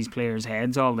through all these players'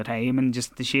 heads all the time, and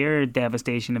just the sheer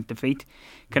devastation of defeat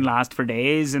can last for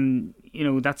days. And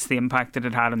that's the impact that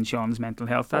it had on Sean's mental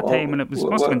health that time, and it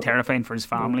must have been terrifying for his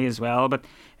family as well. But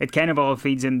it kind of all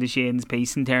feeds into Shane's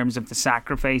piece in terms of the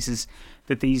sacrifices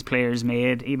that these players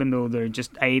made, even though they're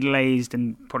just idolised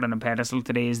and put on a pedestal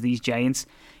today as these giants.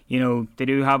 They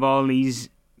do have all these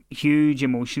huge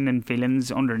emotion and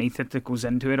feelings underneath it that goes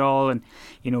into it all, and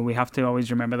we have to always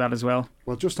remember that as well.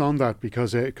 Well, just on that,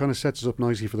 because it kind of sets us up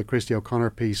nicely for the Christy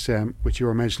O'Connor piece, which you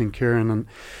were mentioning, Kieran, and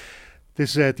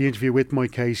this is the interview with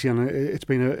Mike Casey, and it's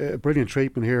been a brilliant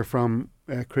treatment here from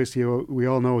Christy, who we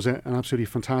all know is an absolutely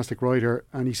fantastic writer,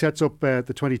 and he sets up the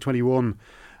 2021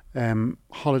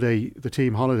 holiday, the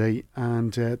team holiday,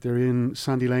 and they're in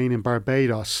Sandy Lane in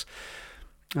Barbados.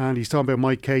 And he's talking about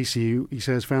Mike Casey, who he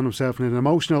says found himself in an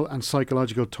emotional and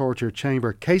psychological torture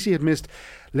chamber. Casey had missed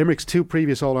Limerick's 2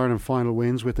 previous All-Ireland final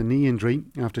wins with a knee injury.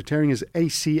 After tearing his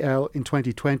ACL in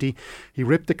 2020, he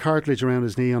ripped the cartilage around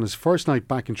his knee on his first night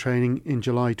back in training in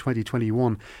July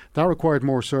 2021. That required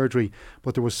more surgery,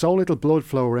 but there was so little blood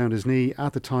flow around his knee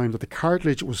at the time that the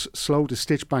cartilage was slow to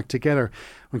stitch back together.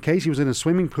 When Casey was in a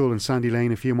swimming pool in Sandy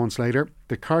Lane a few months later,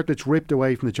 the cartilage ripped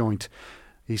away from the joint.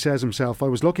 He says himself, "I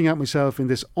was looking at myself in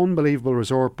this unbelievable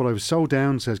resort, but I was so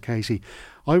down," says Casey.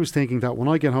 "I was thinking that when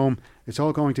I get home, it's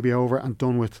all going to be over and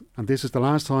done with, and this is the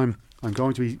last time I'm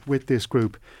going to be with this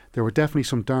group." There were definitely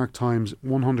some dark times,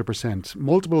 100%.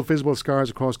 Multiple visible scars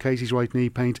across Casey's right knee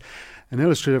paint an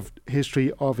illustrative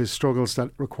history of his struggles that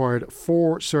required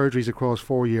 4 surgeries across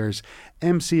 4 years,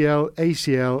 MCL,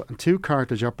 ACL and 2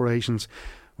 cartilage operations.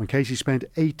 When Casey spent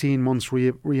 18 months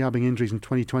rehabbing injuries in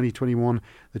 2020-21,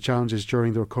 the challenges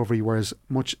during the recovery were as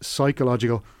much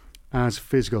psychological as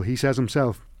physical. He says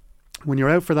himself, "When you're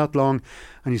out for that long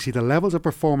and you see the levels of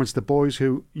performance, the boys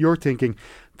who you're thinking,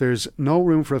 there's no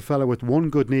room for a fella with one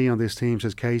good knee on this team,"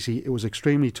 says Casey. "It was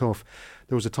extremely tough.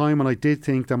 There was a time when I did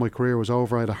think that my career was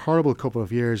over. I had a horrible couple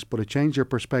of years, but it changed your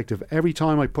perspective. Every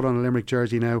time I put on a Limerick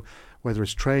jersey now, whether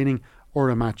it's training or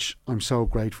a match, I'm so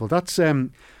grateful." That's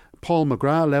Paul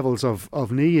McGrath levels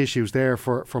of knee issues there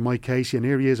for Mike Casey, and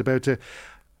here he is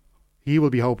he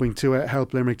will be hoping to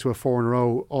help Limerick to a 4 in a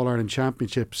row All-Ireland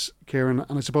Championships, Kieran,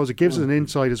 and I suppose it gives us an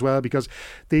insight as well, because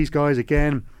these guys,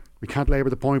 again, we can't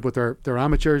labour the point, but they're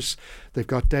amateurs, they've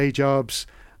got day jobs,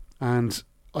 and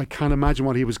I can't imagine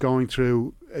what he was going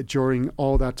through during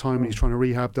all that time when he's trying to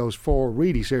rehab those 4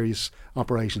 really serious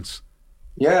operations.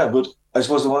 Yeah, but I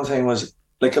suppose the one thing was,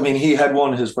 he had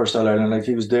won his first All-Ireland,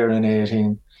 he was there in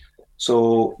 18.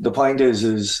 So the point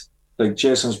is like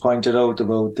Jason's pointed out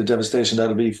about the devastation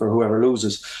that'll be for whoever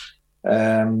loses.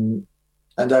 And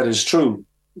that is true.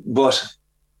 But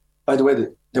by the way,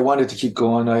 they wanted to keep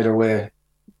going either way.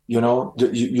 You'll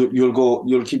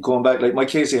keep going back. Like Mike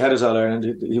Casey had his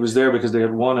All-Ireland. He was there because they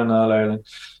had won an All-Ireland.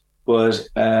 But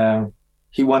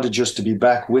he wanted just to be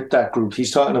back with that group.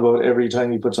 He's talking about every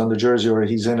time he puts on the jersey or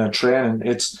he's in a training,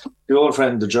 it's the old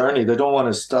friend, the journey. They don't want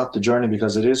to stop the journey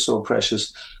because it is so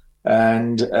precious.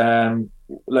 And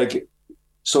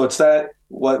so it's that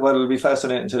what'll be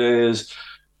fascinating today is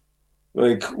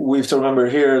we have to remember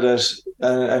here that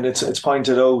and it's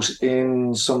pointed out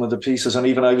in some of the pieces, and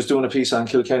even I was doing a piece on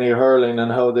Kilkenny hurling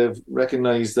and how they've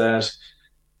recognised that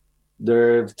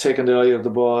they've taken their eye off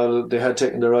the ball. They had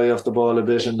taken their eye off the ball a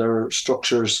bit in their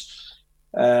structures.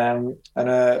 And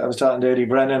I was talking to Eddie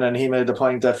Brennan, and he made the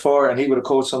point that and he would have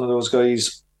coached some of those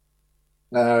guys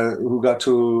who got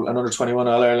to an under-21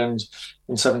 All-Ireland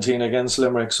in 17 against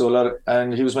Limerick.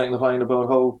 And he was making the point about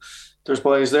how there's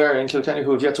boys there in Kilkenny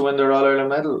who have yet to win their All-Ireland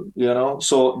medal,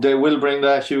 so they will bring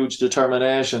that huge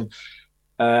determination.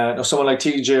 Someone like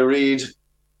TJ Reid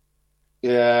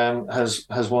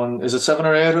has won, is it 7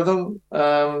 or 8 of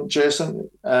them, Jason?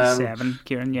 7,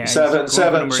 Kieran, yeah. 7.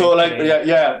 So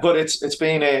but it's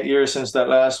been 8 years since that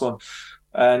last one.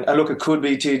 And look, it could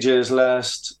be TJ's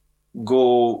last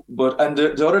go, and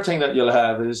the other thing that you'll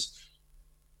have is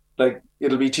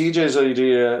it'll be TJ's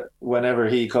idea whenever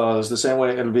he calls, the same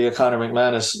way it'll be a Conor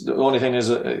McManus. The only thing is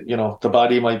the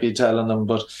body might be telling them,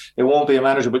 but it won't be a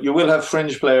manager. But you will have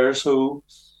fringe players who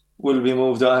will be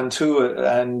moved on to it,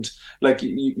 and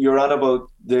you're on about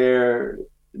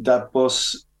that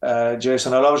bus,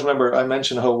 Jason. I'll always remember I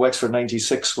mentioned how Wexford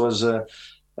 96 was a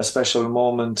special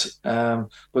moment,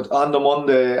 but on the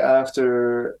Monday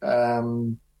after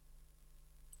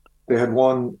they had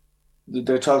won,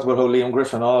 they talked about how Liam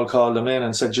Griffin all called them in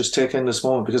and said, just take in this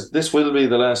moment, because this will be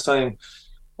the last time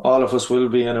all of us will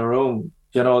be in a room.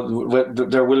 There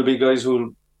will be guys who will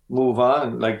move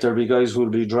on, there'll be guys who will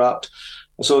be dropped.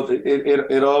 So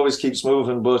it always keeps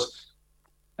moving. But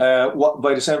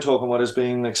by the same token, what has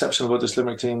been exceptional about this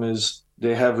Limerick team is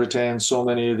they have retained so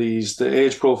many of these. The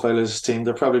age profile of this team,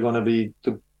 they're probably going to be,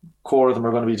 the core of them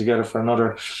are going to be together for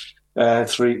another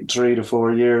 3 to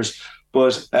 4 years.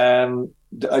 But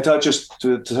I thought, just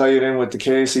to tie it in with the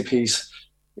Casey piece,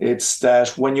 it's that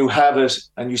when you have it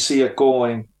and you see it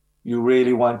going, you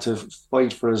really want to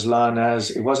fight for as long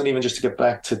as, it wasn't even just to get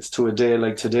back to a day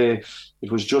like today.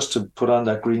 It was just to put on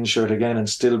that green shirt again and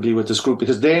still be with this group,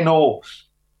 because they know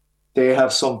they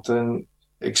have something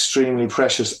extremely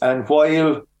precious. And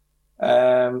while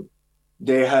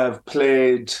they have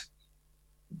played,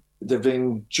 they've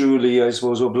been duly, I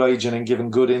suppose, obliging and giving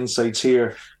good insights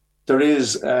here, there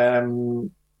is a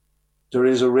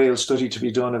real study to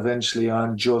be done eventually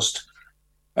on just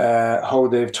how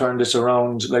they've turned this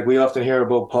around. Like, we often hear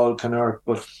about Paul Kinnerk,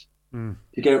 but to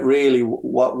get really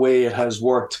what way it has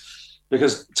worked.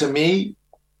 Because to me,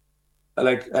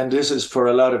 like, and this is for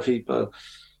a lot of people,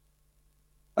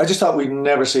 I just thought we'd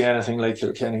never see anything like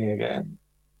Kilkenny again.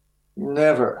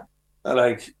 Never.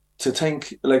 Like, to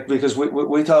think, like, because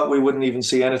we thought we wouldn't even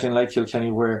see anything like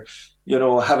Kilkenny, where, you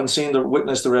know, having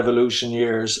witnessed the revolution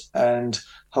years and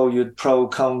how you'd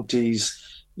proud counties,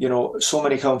 you know, so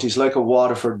many counties like a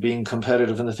Waterford being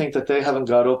competitive, and to think that they haven't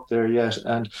got up there yet.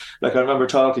 And like, I remember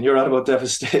talking, you're on about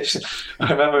devastation.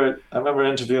 I remember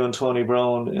interviewing Tony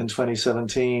Brown in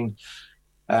 2017.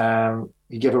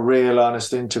 He gave a real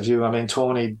honest interview. I mean,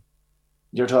 Tony,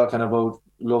 you're talking about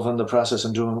loving the process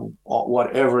and doing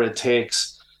whatever it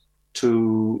takes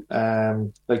to,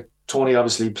 like, Tony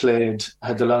obviously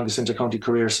had the longest inter-county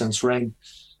career since Ring.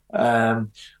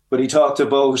 But he talked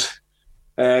about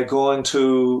going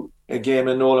to a game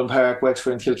in Nolan Park,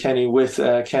 Wexford and Kilkenny, with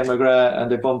Ken McGrath, and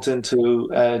they bumped into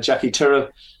Jackie Tyrrell.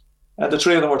 And the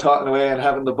three of them were talking away and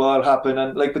having the ball happen.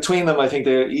 And like, between them, I think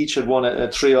they each had won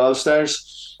a 3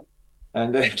 All-Stars.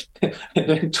 And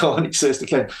then Tony says to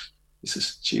Ken, he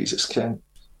says, "Jesus, Ken,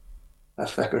 that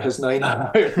fecker has 9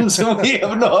 irons and we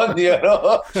have none, you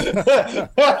know."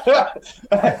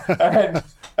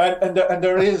 and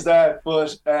there is that,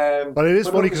 but it is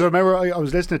funny, because I remember I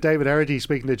was listening to David Heraghty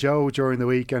speaking to Joe during the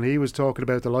week, and he was talking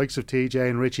about the likes of TJ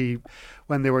and Richie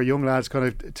when they were young lads, kind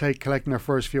of collecting their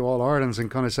first few All-Irelands,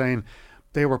 and kind of saying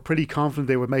they were pretty confident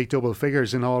they would make double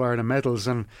figures in All-Ireland medals.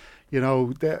 And you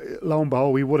know, lo and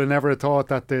behold, we would have never thought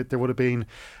that there would have been,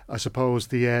 I suppose,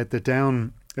 the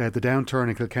downturn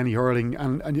in Kilkenny hurling.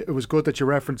 And it was good that you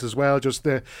referenced as well just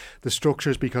the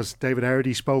structures, because David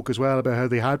Heraghty spoke as well about how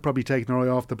they had probably taken their eye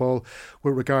off the ball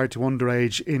with regard to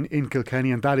underage in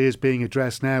Kilkenny, and that is being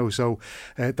addressed now. So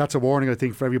that's a warning, I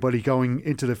think, for everybody going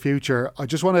into the future. I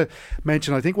just want to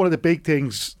mention, I think one of the big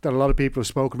things that a lot of people have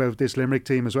spoken about with this Limerick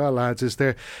team as well, lads, is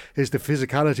the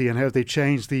physicality and how they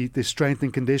changed the strength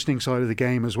and conditioning side of the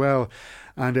game as well.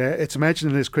 And it's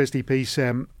mentioned in this Christie piece,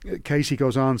 Casey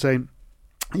goes on saying,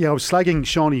 "Yeah, I was slagging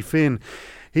Shawnee Finn.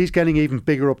 He's getting even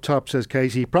bigger up top," says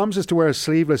Casey. "He promises to wear a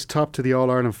sleeveless top to the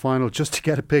All-Ireland final just to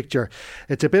get a picture.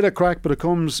 It's a bit of crack, but it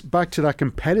comes back to that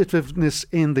competitiveness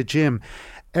in the gym.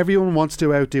 Everyone wants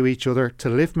to outdo each other, to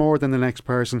lift more than the next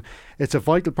person. It's a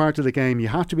vital part of the game. You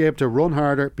have to be able to run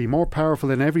harder, be more powerful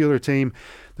than every other team.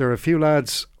 There are a few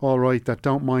lads, all right, that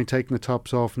don't mind taking the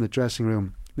tops off in the dressing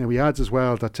room." Now, he adds as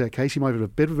well that Casey might have a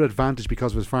bit of an advantage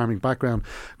because of his farming background.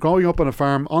 Growing up on a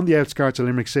farm on the outskirts of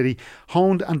Limerick City,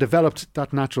 honed and developed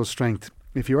that natural strength.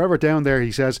 If you're ever down there, he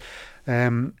says,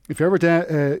 if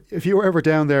you were ever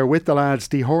down there with the lads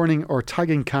dehorning or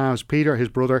tagging calves, Peter, his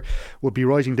brother, would be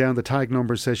writing down the tag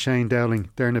numbers, says Shane Dowling.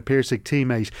 They're an Piercing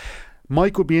teammate.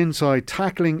 Mike would be inside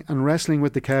tackling and wrestling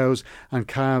with the cows and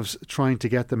calves, trying to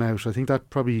get them out. I think that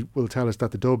probably will tell us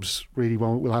that the Dubs really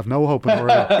will have no hope in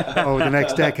hurling over the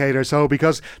next decade or so,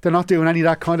 because they're not doing any of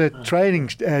that kind of training,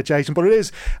 Jason. But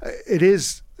it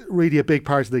is really a big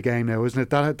part of the game now, isn't it?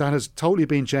 That has totally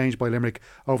been changed by Limerick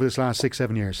over this last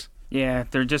 6-7 years. Yeah,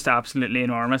 they're just absolutely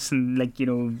enormous, and like, you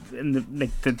know,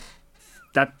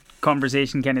 that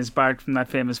conversation kind of sparked from that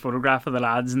famous photograph of the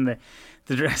lads in the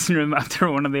dressing room after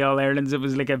one of the All-Irelands. It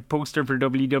was like a poster for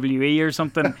WWE or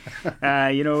something.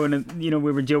 You know, and you know,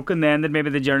 we were joking then that maybe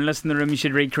the journalists in the room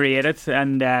should recreate it,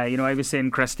 and you know, I was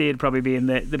saying Christie would probably be in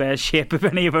the best shape of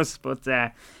any of us, but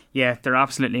yeah, they're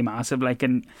absolutely massive. Like,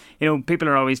 and you know, people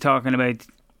are always talking about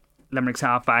Limerick's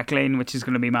half back line, which is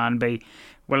going to be manned by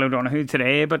Will O'Donoghue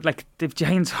today, but like, they've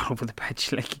giants all over the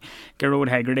pitch, like Gerard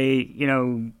Hegarty, you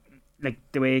know, like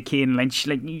the way Cian Lynch,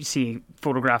 like you see a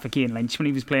photograph of Cian Lynch when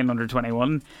he was playing under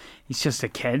 21, he's just a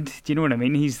kid, do you know what I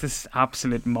mean? He's this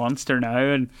absolute monster now,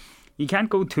 and you can't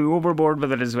go too overboard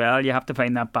with it as well. You have to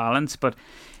find that balance. But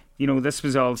you know, this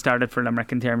was all started for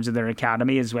Limerick in terms of their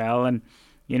academy as well, and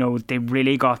You know, they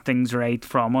really got things right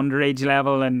from underage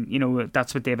level, and you know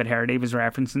that's what David Hardy was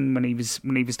referencing when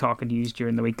he was talking to you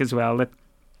during the week as well.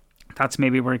 That's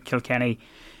maybe where Kilkenny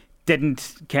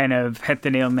didn't kind of hit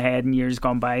the nail on the head in years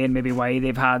gone by, and maybe why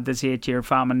they've had this 8-year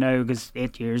famine now, because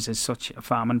 8 years is such a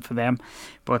famine for them.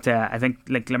 But I think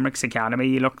like Limerick's academy,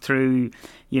 you look through,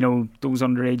 you know, those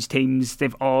underage teams,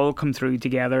 they've all come through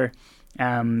together.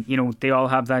 You know, they all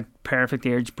have that perfect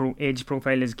age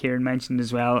profile, as Kieran mentioned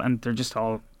as well, and they're just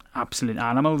all absolute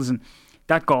animals. And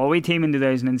that Galway team in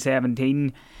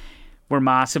 2017 were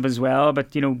massive as well,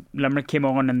 but you know, Limerick came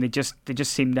on and they just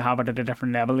seemed to have it at a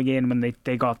different level again when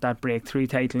they got that breakthrough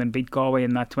title and beat Galway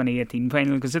in that 2018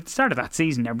 final. Because at the start of that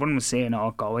season, everyone was saying,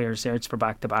 "Oh, Galway are searched for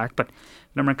back to back," but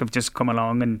Limerick have just come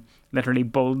along and literally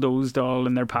bulldozed all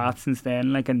in their path since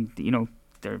then. Like, and you know,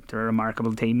 they're a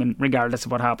remarkable team, and regardless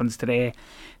of what happens today,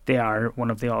 they are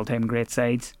one of the all-time great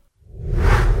sides.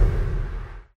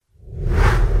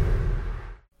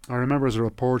 I remember as a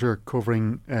reporter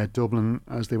covering Dublin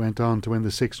as they went on to win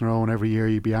the 6 in a row, and every year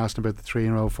you'd be asking about the 3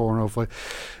 in a row, 4 in a row,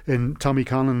 5. And Tommy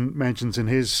Conlon mentions in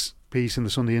his piece in the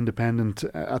Sunday Independent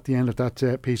at the end of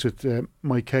that piece with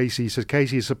Mike Casey, he says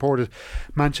Casey has supported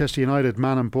Manchester United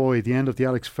man and boy. The end of the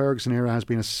Alex Ferguson era has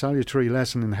been a salutary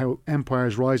lesson in how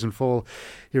empires rise and fall.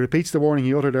 He repeats the warning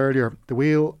he uttered earlier: the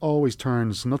wheel always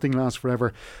turns, nothing lasts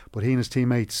forever. But he and his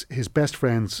teammates, his best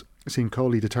friends, seem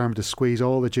coldly determined to squeeze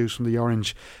all the juice from the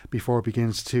orange before it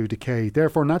begins to decay.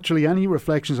 Therefore, naturally, any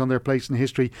reflections on their place in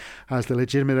history as the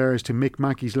legitimate heirs to Mick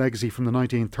Mackey's legacy from the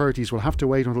 1930s will have to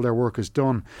wait until their work is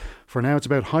done. For now, it's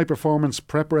about high performance,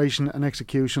 preparation and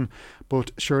execution,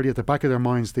 but surely at the back of their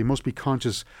minds they must be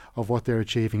conscious of what they're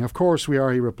achieving. Of course we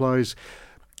are, he replies.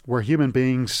 We're human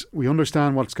beings, we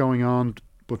understand what's going on,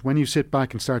 but when you sit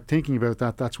back and start thinking about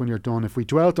that, that's when you're done. If we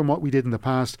dwelt on what we did in the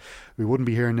past, we wouldn't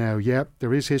be here now. Yeah,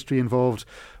 there is history involved,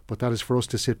 but that is for us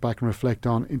to sit back and reflect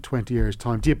on in 20 years'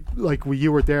 time. Do you, like,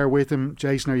 you were there with him,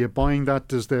 Jason, are you buying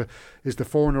that? Is the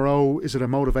 4 in a row, is it a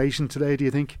motivation today, do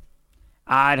you think?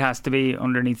 It has to be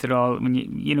underneath it all. When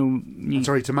you know,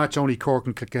 sorry, to match only Cork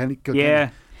and Kilkenny.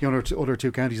 Yeah. The other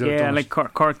two counties that have done like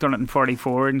Cork done it in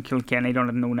 44 and Kilkenny done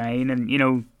it in 09, and you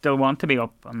know they'll want to be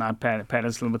up on that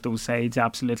pedestal with those sides,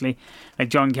 absolutely. Like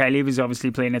John Kelly was obviously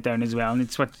playing it down as well, and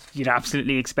it's what you'd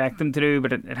absolutely expect them to do,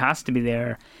 but it has to be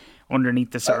there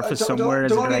underneath the surface somewhere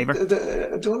as a driver.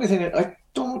 The only thing I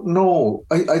don't know,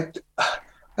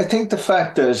 I think the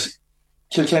fact that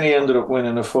Kilkenny ended up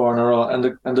winning a 4 in a row and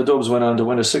the Dubs went on to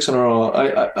win a 6 in a row,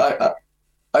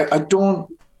 I don't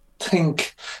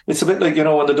think it's a bit like, you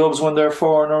know, when the Dubs won their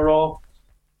 4 in a row,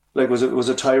 like was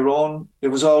it Tyrone? It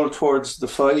was all towards the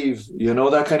 5, you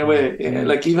know, that kind of way.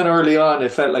 Like even early on,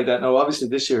 it felt like that. Now, obviously,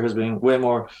 this year has been way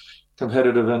more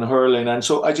competitive in hurling, and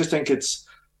so I just think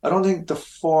I don't think the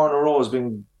 4 in a row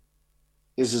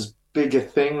is as big a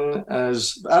thing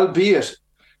as, albeit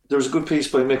there was a good piece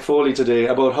by Mick Foley today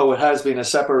about how it has been a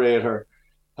separator.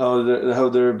 How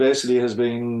there basically has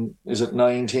been, is it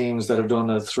 9 teams that have done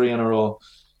a 3 in a row,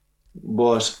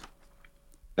 but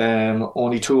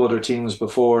only 2 other teams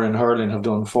before in hurling have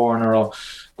done 4 in a row.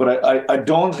 But I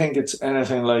don't think it's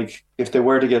anything like, if they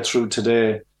were to get through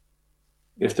today,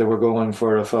 if they were going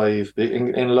for a 5,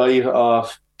 in light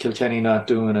of Kilkenny not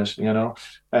doing it, you know.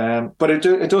 But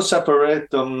it does separate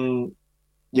them,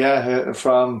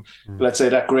 from, let's say,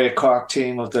 that great Cork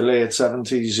team of the late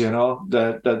 70s, you know,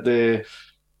 that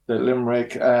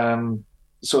Limerick.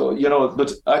 So, you know,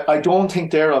 but I don't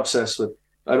think they're obsessed with,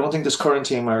 I don't think this current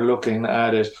team are looking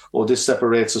at it, this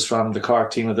separates us from the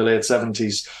Cork team of the late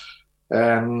 70s.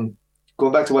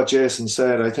 Going back to what Jason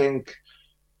said, I think,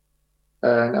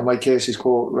 and Mike Casey's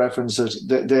quote referenced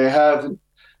it, they've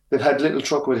had little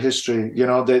truck with history. You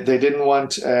know, they didn't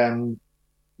want,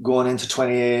 going into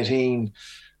 2018,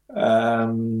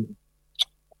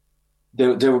 they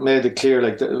made it clear,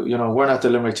 like, you know, we're not the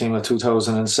Limerick team of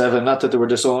 2007. Not that they were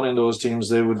disowning those teams;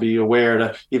 they would be aware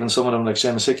that even some of them, like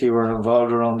Seamus Hickey, were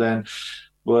involved around then.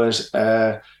 But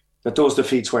that those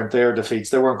defeats weren't their defeats;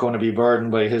 they weren't going to be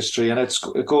burdened by history, and it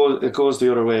goes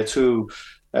the other way too.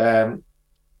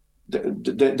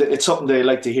 It's something they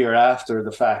like to hear after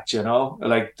the fact, you know.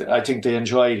 Like, I think they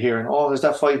enjoyed hearing, is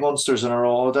that 5 Munsters in a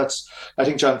row? I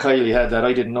think John Kiley had that.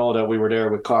 I didn't know that we were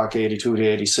there with Cork 82 to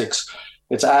 86.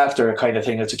 It's after a kind of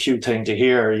thing. It's a cute thing to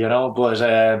hear, you know. But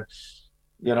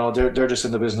you know, they're just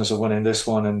in the business of winning this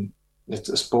one, and it's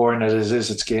as boring as it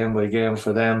is. It's game by game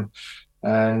for them,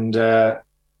 and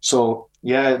so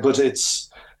yeah. But it's.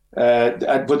 But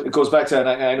it goes back to, and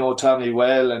I know Tommy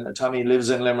well, and Tommy lives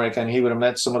in Limerick, and he would have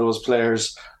met some of those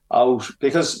players out,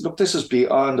 because look, this is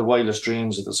beyond the wildest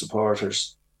dreams of the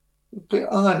supporters.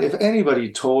 Beyond, if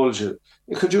anybody told you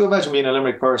Could you imagine being a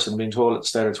Limerick person being told at the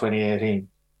start of 2018,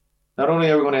 not only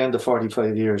are we going to end the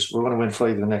 45 years, we're going to win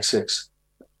 5 of the next 6.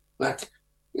 Like,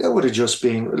 it would have just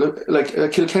been like a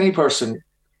Kilkenny person,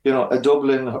 a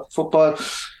Dublin football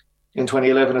in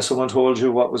 2011. If someone told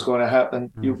you what was going to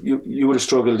happen, you would have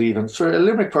struggled even. For a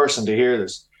Limerick person to hear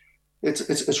this,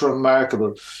 it's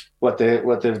remarkable what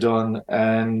they've done,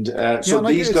 and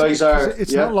these guys are.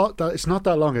 It's not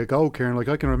that long ago, Kieran. Like,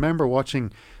 I can remember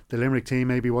watching the Limerick team.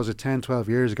 Maybe was it 10, 12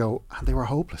 years ago, and they were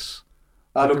hopeless.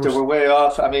 They were way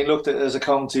off. I mean, look, as a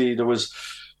county, there was.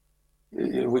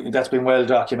 That's been well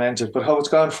documented, but how it's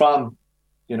gone from,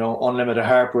 unlimited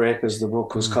heartbreak, as the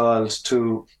book was called,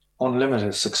 to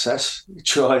unlimited success,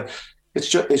 joy. It's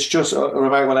just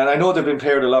remarkable. And I know they've been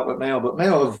paired a lot with Mayo, but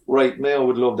Mayo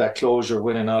would love that closure,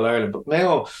 winning All Ireland. But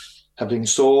Mayo have been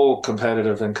so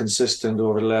competitive and consistent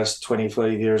over the last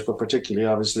 25 years, but particularly,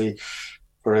 obviously,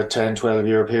 for a 10,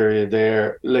 12-year period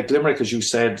there. Like Limerick, as you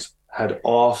said, had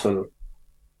awful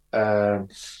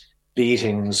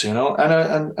beatings,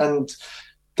 and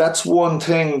that's one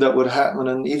thing that would happen.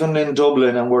 And even in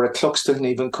Dublin, and where Cluxton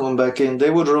even coming back in, they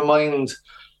would remind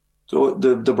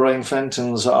the Brian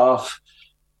Fentons of,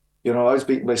 I was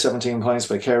beaten by 17 points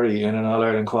by Kerry in an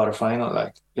All-Ireland quarter-final.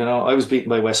 I was beaten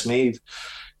by Westmeath.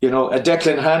 A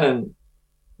Declan Hannon,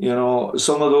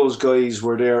 some of those guys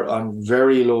were there on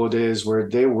very low days where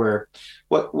they were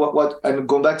and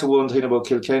going back to one thing about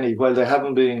Kilkenny, while they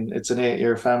haven't been, it's an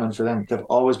 8-year famine for them, they've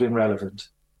always been relevant.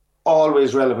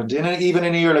 Always relevant. Even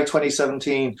in a year like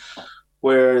 2017,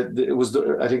 where it was,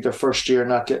 I think, their first year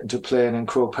not getting to play in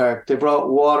Croke Park, they brought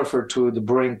Waterford to the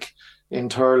brink in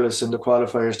Thurles in the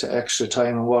qualifiers to extra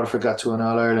time, and Waterford got to an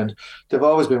All-Ireland. They've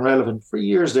always been relevant. For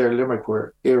years there, Limerick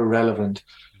were irrelevant.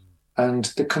 And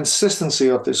the consistency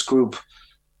of this group,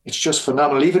 it's just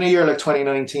phenomenal. Even a year like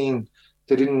 2019,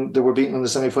 they were beaten in the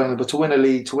semi-final, but to win a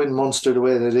league, to win Munster the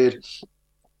way they did,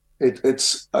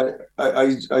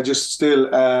 I just still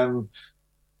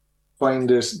find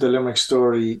the Limerick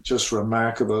story just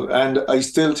remarkable. And I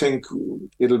still think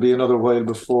it'll be another while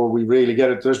before we really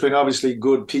get it. There's been obviously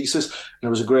good pieces. And there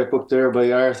was a great book there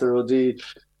by Arthur O'Dea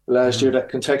last year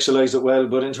that contextualised it well.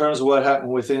 But in terms of what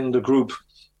happened within the group,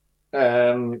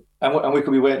 and we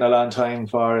could be waiting a long time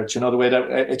for it. The way that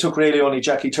it took really only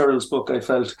Jackie Turrell's book, I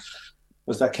felt,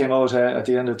 was that came out at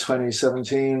the end of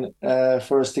 2017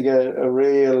 for us to get a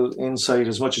real insight,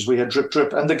 as much as we had drip.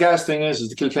 And the gas thing is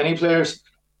the Kilkenny players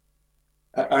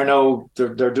are now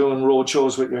they're doing road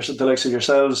shows with the likes of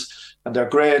yourselves, and they're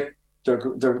great. They're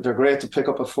great to pick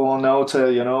up a phone now to,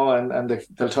 and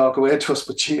they'll talk away to us.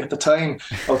 But gee, at the time,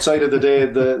 outside of the day,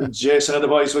 the Jason and the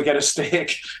boys would get a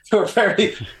steak. They were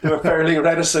fairly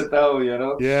reticent now,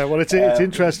 Yeah, well, it's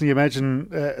interesting. You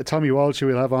mentioned Tommy Walsh, who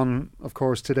we'll have on, of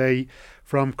course, today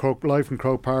from live from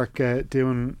Croke Park,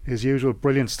 doing his usual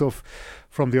brilliant stuff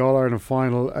from the All Ireland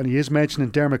final, and he is mentioning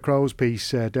Dermot Crowe's piece.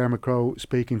 Dermot Crowe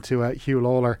speaking to Hugh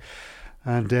Lawler.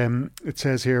 And it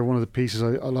says here, one of the pieces I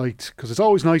liked, because it's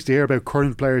always nice to hear about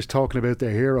current players talking about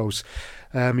their heroes.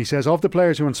 He says, of the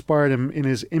players who inspired him in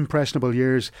his impressionable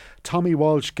years, Tommy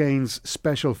Walsh gains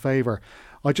special favour.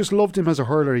 I just loved him as a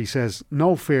hurler, he says.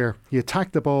 No fear. He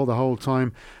attacked the ball the whole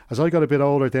time. As I got a bit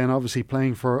older then, obviously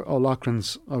playing for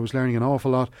O'Loughlin's, I was learning an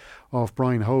awful lot of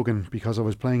Brian Hogan, because I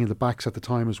was playing in the backs at the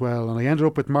time as well. And I ended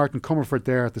up with Martin Comerford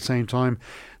there at the same time.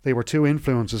 They were two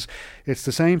influences. It's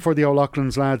the same for the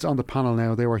O'Loughlin's lads on the panel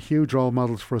now. They were huge role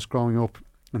models for us growing up.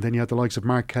 And then you had the likes of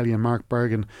Mark Kelly and Mark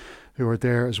Bergen, who were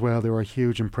there as well. They were a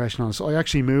huge impression on us. I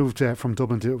actually moved from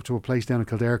Dublin to a place down in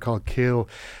Kildare called Kill,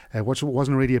 which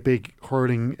wasn't really a big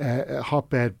hurling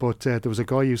hotbed, but there was a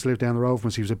guy who used to live down the road from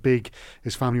us. He was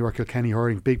his family were Kilkenny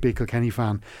hurling, big Kilkenny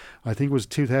fan. I think it was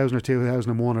 2000 or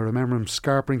 2001. I remember him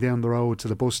scarpering down the road to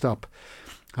the bus stop,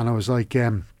 and I was like,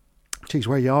 geez,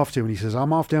 where are you off to? And he says,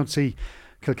 I'm off down to see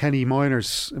Kilkenny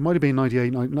Miners. It might have been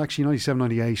 98, actually 97,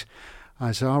 98.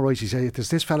 I said, all right. He said,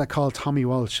 there's this fella called Tommy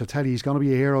Walsh. I tell you, he's going to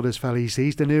be a hero, this fella.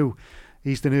 He's the new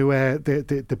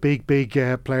the big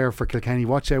player for Kilkenny.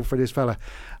 Watch out for this fella.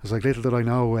 I was like, little did I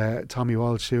know Tommy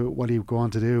Walsh, what he would go on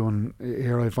to do. And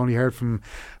here I've only heard from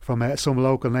some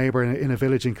local neighbour in a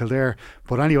village in Kildare.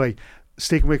 But anyway,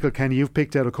 sticking with Kilkenny, you've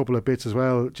picked out a couple of bits as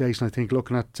well, Jason. I think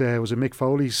looking at was it Mick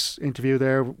Foley's interview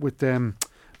there with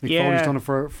Mick Foley's done it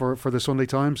for the Sunday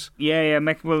Times. Yeah,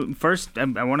 Mick. Well, first,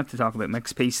 I wanted to talk about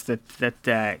Mick's piece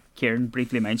that Kieran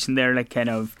briefly mentioned there, like kind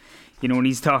of, when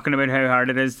he's talking about how hard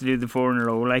it is to do the 4 in a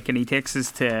row, like, and he takes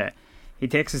us to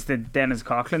Dennis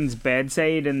Coughlin's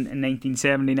bedside in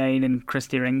 1979, and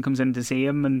Christy Ring comes in to see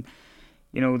him, and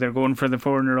they're going for the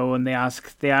 4 in a row, and they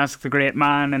ask the great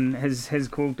man, and his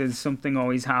quote is, "Something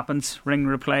always happens." Ring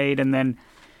replied, and then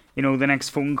you know, the next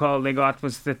phone call they got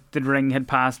was that the ring had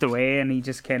passed away, and he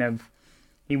just kind of,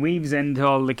 he weaves into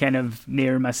all the kind of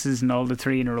near misses and all the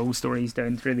 3-in-a-row stories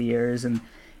down through the years, and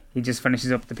he just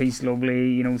finishes up the piece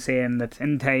lovely, you know, saying that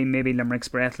in time maybe Limerick's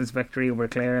breathless victory over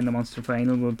Clare in the Munster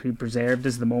final will be preserved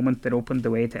as the moment that opened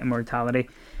the way to immortality.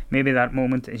 Maybe that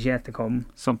moment is yet to come.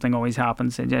 Something always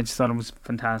happens. I just thought it was a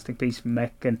fantastic piece from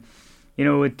Mick, and you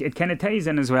know, it kind of ties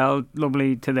in as well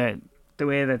lovely to the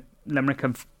way that Limerick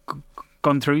have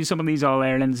gone through some of these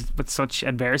All-Irelands with such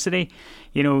adversity.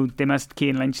 You know, they missed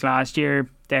Cian Lynch last year,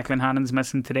 Declan Hannon's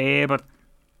missing today, but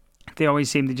they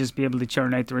always seem to just be able to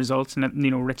churn out the results. And,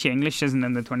 you know, Richie English isn't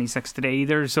in the 26 today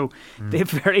either, so they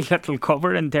have very little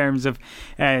cover in terms of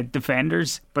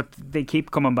defenders, but they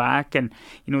keep coming back, and,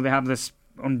 you know, they have this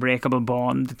unbreakable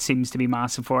bond that seems to be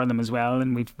massive for them as well.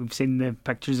 And we've seen the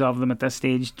pictures of them at this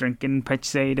stage drinking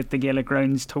pitchside at the Gaelic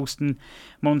grounds, toasting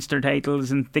Munster titles,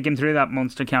 and they came through that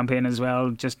Munster campaign as well,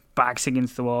 just backs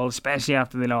against the wall, especially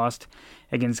after they lost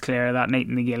against Clare that night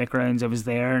in the Gaelic grounds. I was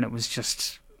there, and it was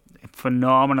just a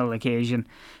phenomenal occasion.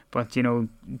 But, you know,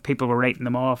 people were writing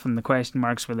them off, and the question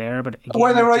marks were there. But again,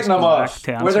 were they writing them off?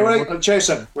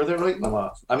 Jason, were they writing them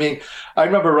off? I mean, I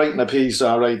remember writing a piece,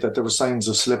 all right, that there were signs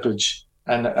of slippage.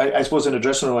 And I suppose in the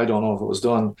dressing room, I don't know if it was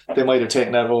done. They might have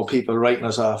taken that, people writing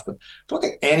us off. But I don't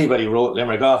think anybody wrote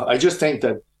Limerick off. I just think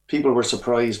that people were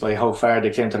surprised by how far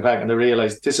they came to the back, and they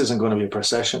realised this isn't going to be a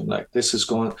procession. Like, this is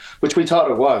going, which we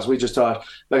thought it was. We just thought,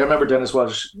 like, I remember Dennis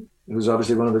Walsh, who's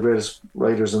obviously one of the greatest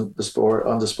writers in the sport,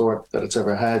 on the sport that it's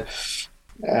ever had,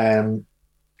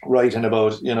 writing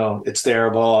about, you know, it's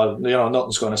their ball, you know,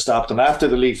 nothing's going to stop them after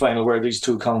the league final, where these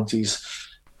two counties.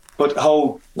 But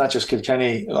how, not just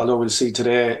Kilkenny, although we'll see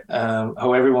today,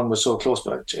 how everyone was so close,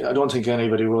 but I don't think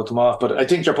anybody wrote them off. But I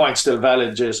think your point's still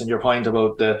valid, Jason, your point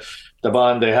about the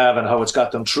bond they have and how it's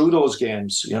got them through those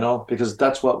games, you know, because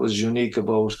that's what was unique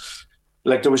about,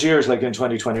 like, there was years like in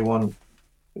 2021,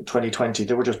 2020,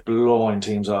 they were just blowing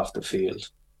teams off the field.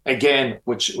 Again,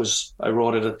 which was, I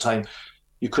wrote it at the time,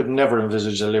 you could never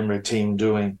envisage a Limerick team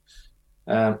doing.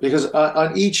 Because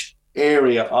on each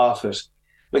area of it,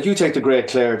 like, you take the great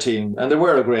Clare team, and they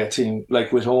were a great team,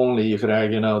 like, with only, you could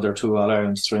argue now, they're 2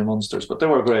 All-Irelands, 3 Munsters, but they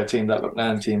were a great team, that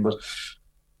Lucknow team. But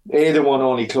they won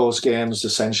only close games,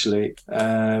 essentially,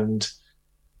 and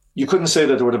you couldn't say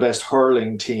that they were the best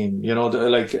hurling team. You know,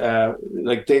 like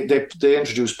they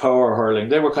introduced power hurling.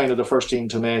 They were kind of the first team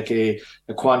to make a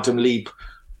quantum leap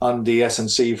on the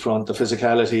S&C front, the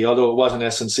physicality. Although it wasn't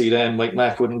S&C then, Mike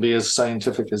Mack wouldn't be as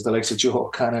scientific as the likes of Joe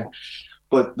O'Connor.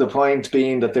 But the point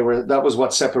being that that was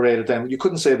what separated them. You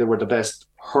couldn't say they were the best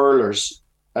hurlers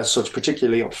as such,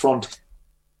 particularly up front.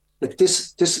 Like,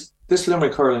 this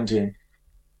Limerick hurling team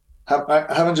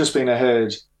haven't just been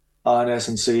ahead on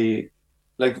S&C,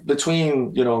 like,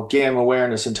 between, you know, game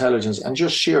awareness, intelligence, and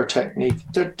just sheer technique.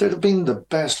 They've been the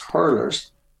best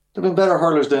hurlers. They've been better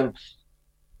hurlers than,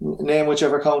 name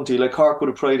whichever county. Like, Cork would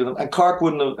have pride in them, and Cork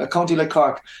wouldn't have. A county like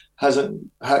Cork has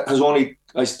only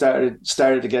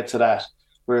started to get to that.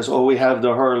 Whereas, we have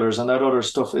the hurlers and that other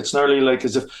stuff. It's nearly like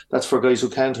as if that's for guys who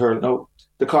can't hurl. No,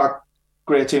 the Cork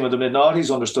great team of the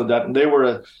mid-noughties understood that, and they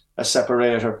were a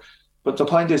separator. But the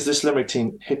point is, this Limerick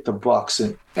team hit the box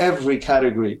in every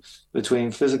category,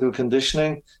 between physical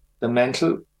conditioning, the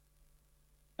mental,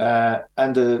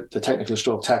 and the technical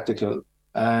stroke tactical.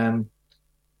 And,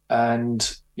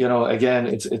 you know, again,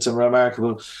 it's a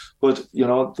remarkable. But, you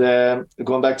know,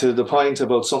 going back to the point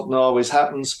about something always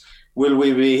happens, will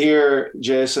we be here,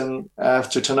 Jason,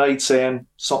 after tonight saying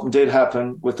something did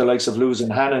happen with the likes of losing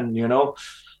Hannon, you know?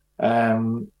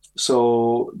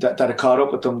 So that it caught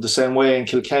up with them the same way in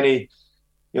Kilkenny,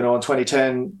 you know, in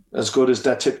 2010, as good as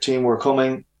that tip team were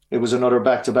coming, it was another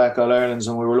back-to-back All-Irelands,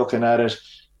 and we were looking at it.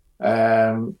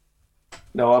 Now,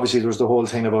 obviously, there was the whole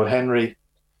thing about Henry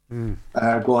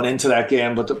going into that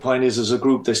game, but the point is, as a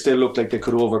group, they still looked like they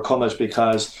could overcome it,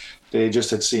 because they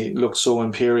just looked so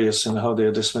imperious in how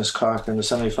they dismissed Cork in the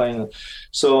semi-final.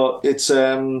 So it's,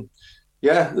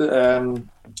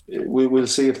 we'll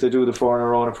see if they do the 4 in a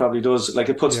row, and it probably does. Like,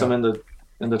 it puts them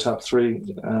in the top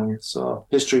 3. So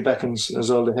history beckons,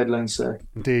 as all the headlines say.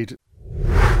 Indeed.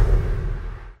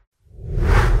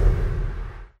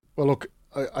 Well, look,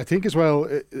 I think as well,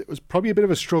 it was probably a bit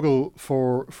of a struggle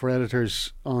for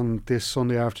editors on this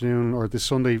Sunday afternoon, or this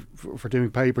Sunday for doing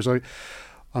papers.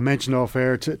 I mentioned off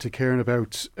air to Kieran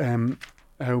about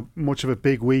how much of a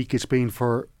big week it's been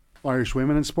for Irish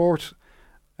women in sport.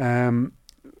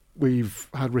 We've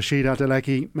had Rashida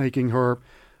Adelecki making her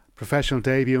professional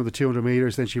debut on the 200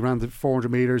 metres, then she ran the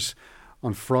 400 metres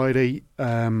on Friday.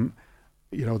 You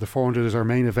know, the 400 is our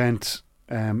main event,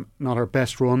 not her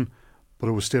best run, but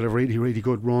it was still a really, really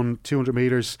good run. 200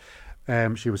 metres,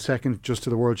 she was second just to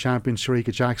the world champion,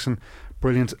 Sharika Jackson.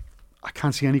 Brilliant. I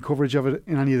can't see any coverage of it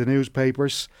in any of the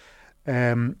newspapers.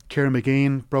 Kieran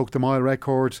McGean broke the mile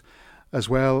record as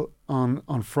well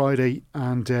on Friday,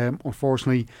 and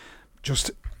unfortunately,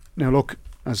 just now look,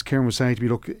 as Kieran was saying to me,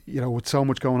 look, with so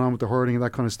much going on with the hurling and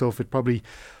that kind of stuff, it probably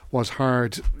was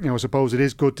hard. I suppose it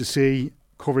is good to see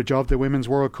coverage of the Women's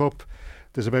World Cup.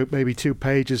 There's about maybe 2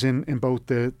 pages in both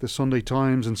the Sunday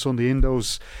Times and Sunday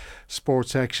Indo's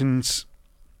sports sections.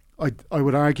 I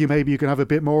would argue maybe you can have a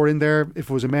bit more in there. If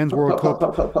it was a Men's World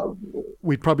Cup,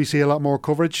 we'd probably see a lot more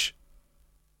coverage.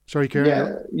 Sorry,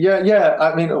 Kieran. Yeah.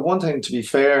 I mean, one thing, to be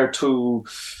fair to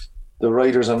the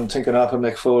writers, I'm thinking of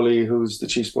Mick Foley, who's the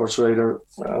chief sports writer,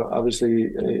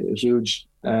 obviously a huge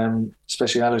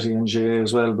speciality in GA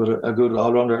as well, but a good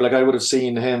all-rounder. Like, I would have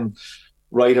seen him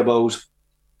write about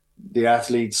the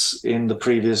athletes in the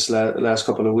previous last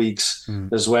couple of weeks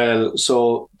as well.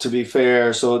 So, to be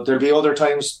fair, so there'll be other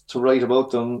times to write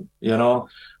about them,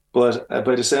 but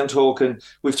by the same token,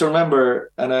 we have to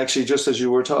remember, and actually just as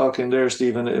you were talking there,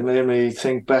 Stephen, it made me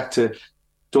think back to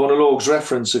Donal Óg's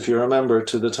reference, if you remember,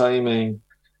 to the timing.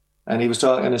 And he was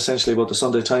talking essentially about the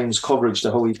Sunday Times coverage,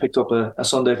 how he picked up a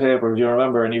Sunday paper, if you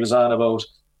remember, and he was on about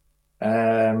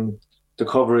the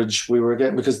coverage we were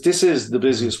getting, because this is the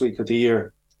busiest week of the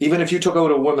year. Even if you took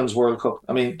out a Women's World Cup,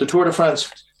 I mean, the Tour de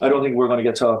France, I don't think we're going to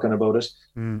get talking about it,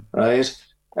 right?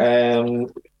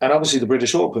 And obviously the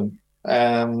British Open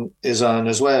is on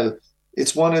as well.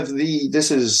 It's this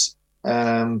is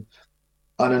on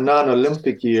a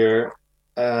non-Olympic year,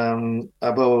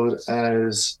 about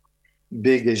as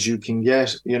big as you can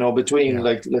get, between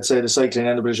like, let's say, the cycling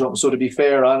and the British Open. So to be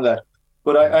fair on that,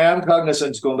 but I am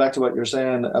cognizant, going back to what you're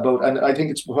saying about, and I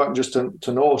think it's important just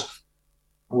to note,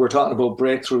 we're talking about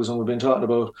breakthroughs and we've been talking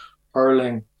about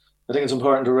hurling. I think it's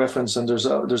important to reference, and there's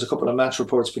a couple of match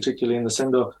reports, particularly in the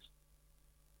Sindo.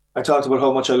 I talked about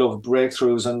how much I love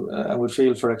breakthroughs and I would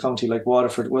feel for a county like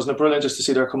Waterford. Wasn't it brilliant just to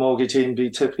see their camogie team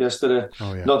beat Tip yesterday?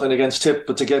 Oh, yeah. Nothing against Tip,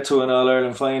 but to get to an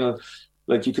All-Ireland final.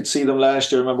 Like, you could see them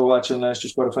last year. I remember watching last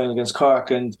year's quarter-final against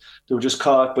Cork, and they were just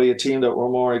caught by a team that were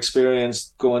more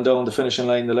experienced going down the finishing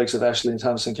line. The likes of Ashley and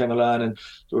Thompson came along, and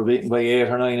they were beaten by 8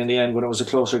 or 9 in the end when it was a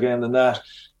closer game than that.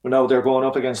 But now they're going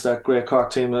up against that great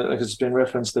Cork team. Like, it's been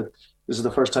referenced that this is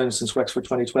the first time since Wexford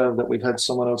 2012 that we've had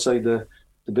someone outside the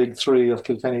big three of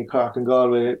Kilkenny, Cork and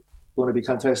Galway going to be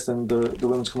contesting the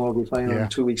women's camogie final in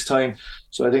 2 weeks' time.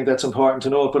 So I think that's important to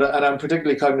note. And I'm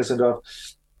particularly cognizant of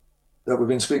that we've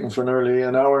been speaking for nearly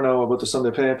an hour now about the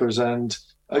Sunday papers, and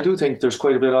I do think there's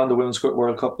quite a bit on the Women's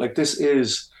World Cup. Like, this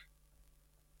is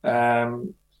a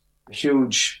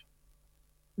huge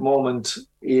moment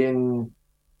in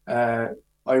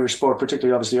Irish sport,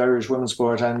 particularly obviously Irish women's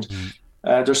sport, and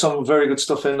there's some very good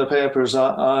stuff in the papers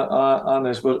on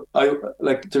it. But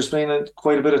there's been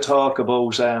quite a bit of talk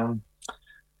about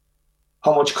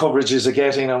how much coverage is it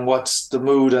getting and what's the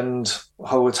mood, and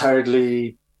how it's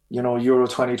hardly Euro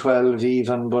 2012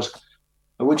 even. But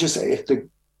I would just say, if the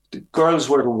girls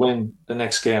were to win the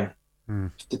next game,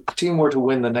 if the team were to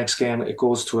win the next game, it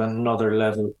goes to another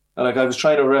level. Like, I was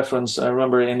trying to reference, I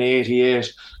remember in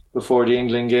 '88, before the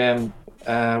England game,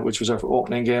 which was our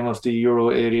opening game of the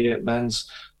Euro 88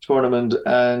 men's tournament,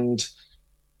 and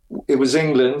it was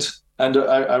England, and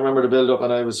I remember the build-up,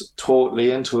 and I was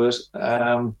totally into it.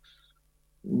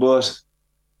 But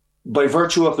by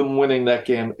virtue of them winning that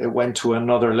game, it went to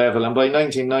another level. And by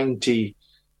 1990,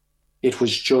 it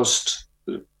was just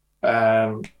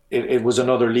it was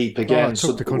another leap again. It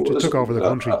took over the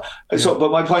country.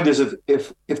 But my point is,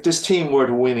 if this team were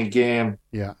to win a game,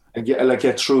 and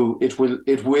get through, it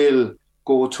will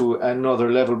go to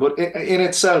another level. But in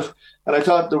itself, and I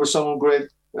thought there was some great.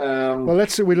 We'll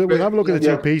have a look at the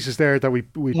two pieces there that we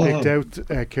picked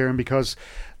out, Kieran, because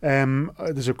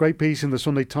there's a great piece in the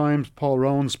Sunday Times, Paul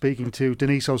Rowan speaking to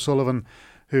Denise O'Sullivan,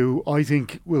 who I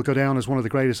think will go down as one of the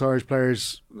greatest Irish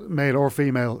players, male or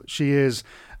female. She is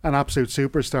an absolute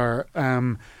superstar.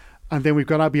 And then we've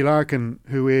got Abby Larkin,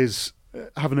 who is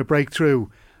having a breakthrough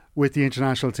with the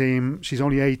international team. She's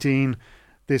only 18.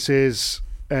 This is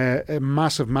a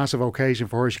massive, massive occasion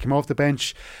for her. She came off the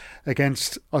bench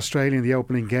against Australia in the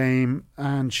opening game,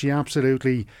 and she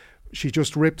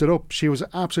just ripped it up. She was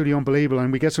absolutely unbelievable,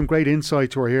 and we get some great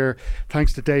insight to her here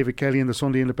thanks to David Kelly in the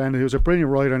Sunday Independent, who's a brilliant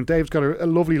writer, and Dave's got a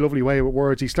lovely, lovely way with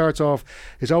words. He starts off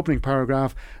his opening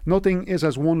paragraph: "Nothing is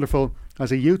as wonderful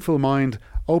as a youthful mind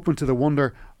open to the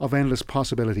wonder of endless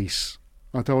possibilities."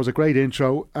 I thought it was a great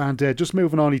intro. And just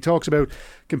moving on, he talks about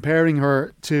comparing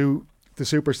her to the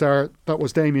superstar that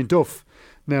was Damien Duff,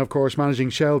 now of course managing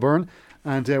Shelburne.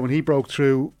 And when he broke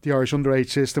through the Irish underage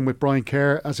system with Brian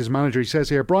Kerr as his manager, he says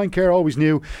here, Brian Kerr always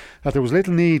knew that there was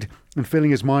little need in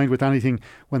filling his mind with anything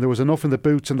when there was enough in the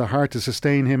boots and the heart to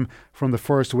sustain him from the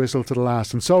first whistle to the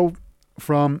last. And so,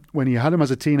 from when he had him as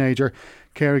a teenager,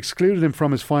 Kerr excluded him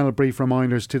from his final brief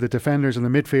reminders to the defenders and the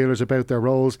midfielders about their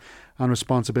roles and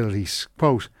responsibilities.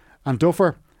 Quote, and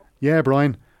Duffer, yeah,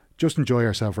 Brian, just enjoy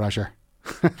yourself, Rasher.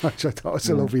 Which I thought was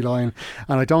a lovely line,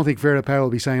 and I don't think Vera Powell will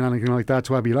be saying anything like that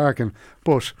to Abby Larkin,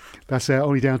 but that's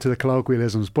only down to the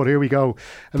colloquialisms. But here we go,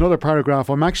 another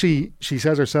paragraph. She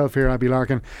says herself here, Abby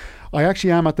Larkin, I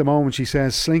actually am at the moment, she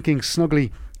says, slinking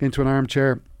snugly into an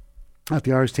armchair at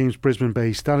the Irish team's Brisbane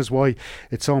base. That is why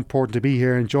it's so important to be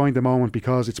here, enjoying the moment,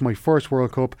 because it's my first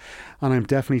World Cup and I'm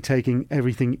definitely taking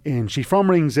everything in. She's from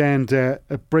Ringsend, a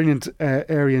brilliant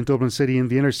area in Dublin City, in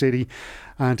the inner city,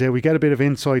 and we get a bit of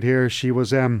insight here. She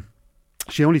was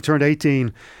she only turned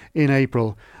 18 in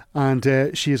April, and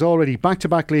she is already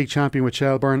back-to-back league champion with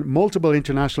Shelburne, multiple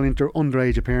international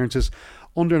underage appearances,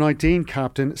 under-19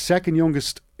 captain, second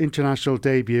youngest international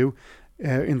debut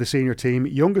in the senior team,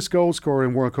 youngest goal scorer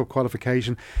in World Cup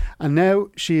qualification, and now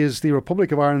she is the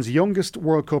Republic of Ireland's youngest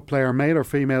World Cup player, male or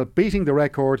female, beating the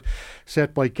record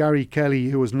set by Gary Kelly,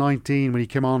 who was 19 when he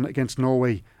came on against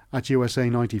Norway at USA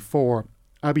 94.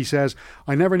 Abby says,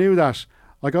 I never knew that.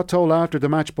 I got told after the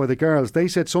match by the girls. They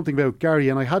said something about Gary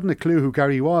and I hadn't a clue who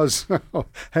Gary was.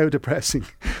 How depressing.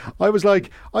 I was like,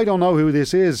 I don't know who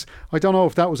this is. I don't know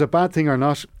if that was a bad thing or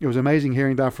not. It was amazing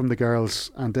hearing that from the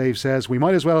girls. And Dave says, we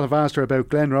might as well have asked her about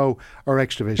Glenroe or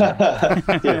X Division.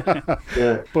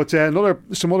 Yeah. But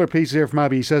some other pieces here from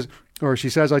Abby.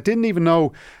 She says, I didn't even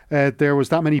know there was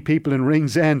that many people in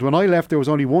Ringsend. When I left, there was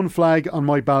only one flag on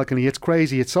my balcony. It's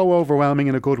crazy. It's so overwhelming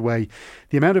in a good way.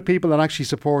 The amount of people that actually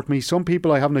support me. Some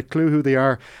people I haven't a clue who they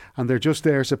are, and they're just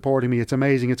there supporting me. It's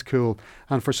amazing. It's cool.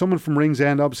 And for someone from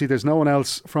Ringsend, obviously there's no one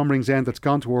else from Ringsend that's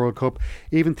gone to World Cup,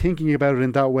 even thinking about it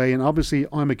in that way. And obviously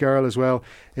I'm a girl as well.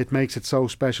 It makes it so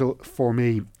special for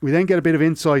me. We then get a bit of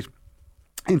insight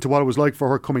into what it was like for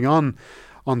her coming on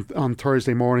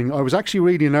Thursday morning. I was actually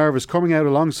really nervous coming out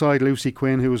alongside Lucy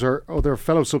Quinn, who was her other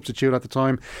fellow substitute at the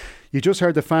time. You just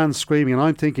heard the fans screaming and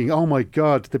I'm thinking, oh my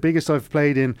God, the biggest I've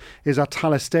played in is at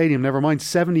Tallaght Stadium, never mind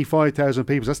 75,000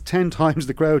 people. That's 10 times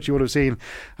the crowd you would have seen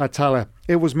at Tallaght.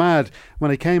 It was mad.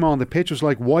 When I came on, the pitch was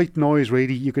like white noise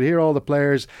really. You could hear all the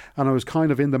players and I was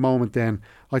kind of in the moment then.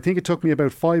 I think it took me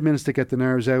about 5 minutes to get the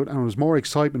nerves out and it was more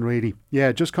excitement really.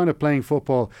 Yeah, just kind of playing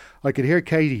football. I could hear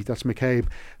Katie, that's McCabe,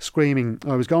 screaming.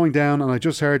 I was going down and I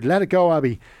just heard, let it go,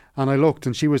 Abby. And I looked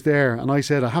and she was there and I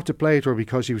said I have to play to her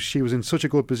because she was in such a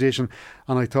good position,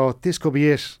 and I thought this could be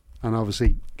it. And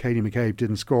obviously Katie McCabe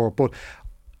didn't score, but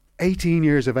 18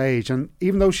 years of age, and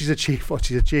even though she's achieved what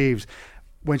she's achieved,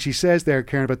 when she says there,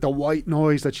 Kieran, about the white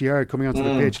noise that she heard coming onto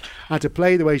the pitch and to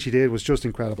play the way she did was just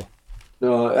incredible.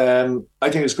 No, I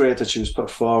think it's great that she was put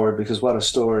forward, because what a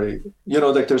story.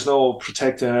 Like there's no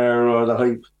protecting her or the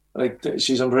hype. Like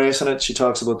she's embracing it. She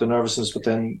talks about the nervousness, but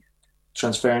then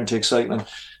transferring to excitement.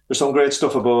 There's some great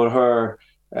stuff about her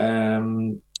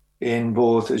in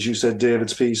both, as you said,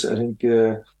 David's piece. I think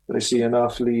that I see an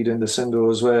off lead in the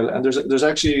Sindo as well. And there's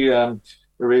actually a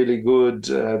really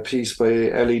good piece by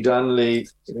Ellie Donnelly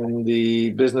in the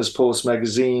Business Post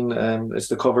magazine. It's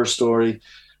the cover story.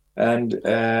 And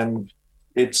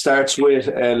it starts with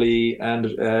Ellie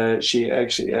and she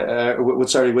actually,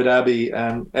 with Abby.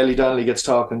 Ellie Donnelly gets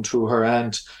talking through her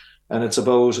aunt. And it's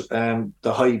about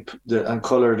the hype and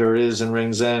colour there is in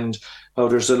Ringsend. How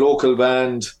there's a local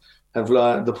band, the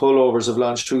Pullovers have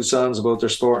launched 2 songs about their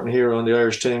sporting hero on the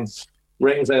Irish team.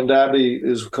 Ringsend Abbey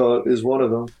is one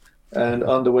of them, and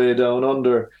On the Way Down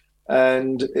Under.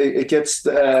 And it gets.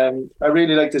 I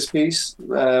really like this piece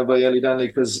by Ellie Donnelly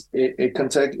because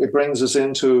it brings us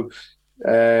into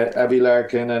Abby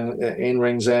Larkin and in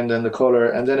Ringsend and the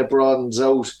colour, and then it broadens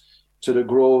out to the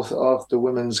growth of the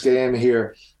women's game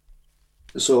here.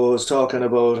 So it's talking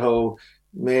about how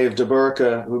Maeve de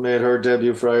Burka, who made her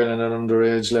debut for Ireland at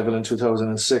underage level in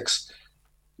 2006,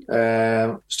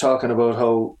 was talking about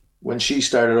how when she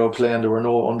started out playing, there were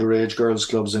no underage girls'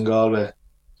 clubs in Galway.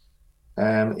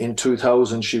 In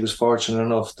 2000, she was fortunate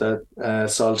enough that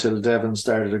Salthill Devon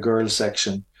started a girls'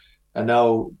 section. And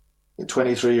now,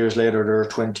 23 years later, there are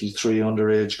 23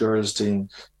 underage girls'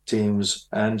 teams.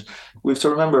 And we have to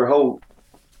remember how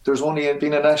there's only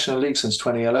been a National League since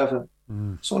 2011.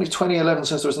 It's only 2011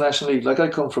 since there was a National League. Like I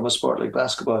come from a sport like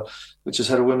basketball, which has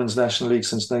had a Women's National League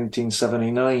since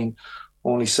 1979,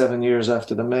 only 7 years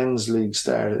after the Men's League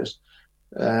started.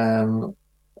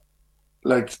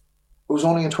 Like was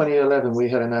only in 2011 we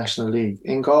had a National League.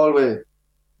 In Galway,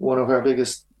 one of our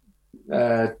biggest,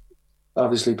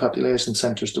 obviously, population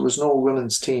centres, there was no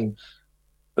women's team.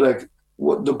 Like,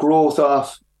 what the growth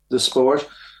of the sport,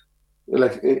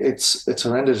 like, it's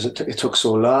horrendous. It took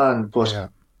so long, but Yeah.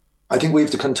 I think we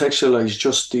have to contextualise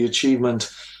just the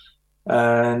achievement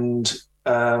and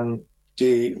how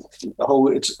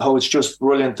it's just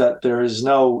brilliant that there is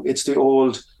now, it's the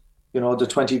old, the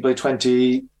 20 by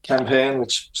 20 campaign,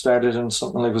 which started in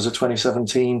something like, was it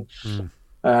 2017?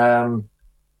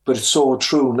 But it's so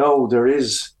true. No, there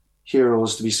is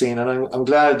heroes to be seen, and I'm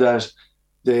glad that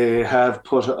they have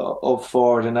put up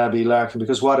forward in Abby Larkin,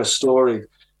 because what a story.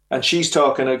 And she's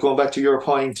talking, going back to your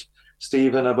point,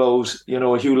 Stephen, about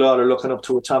Hugh Lauder looking up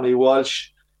to a Tommy Walsh,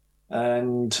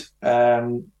 and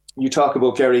you talk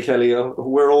about Gary Kelly.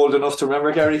 We're old enough to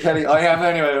remember Gary Kelly. I am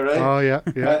anyway, right? Oh yeah.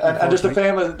 And there's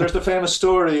the famous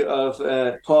story of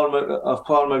Paul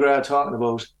McGrath talking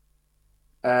about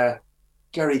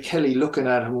Gary Kelly looking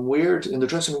at him weird in the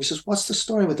dressing room. He says, "What's the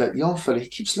story with that young fella? He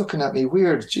keeps looking at me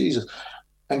weird, Jesus."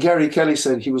 And Gary Kelly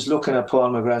said he was looking at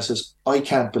Paul McGrath and says, "I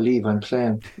can't believe I'm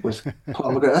playing with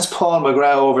Paul McGrath. That's Paul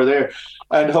McGrath over there."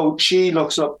 And how she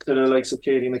looks up to the likes of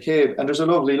Katie McCabe. And there's a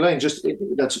lovely line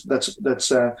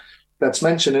that's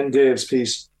mentioned in Dave's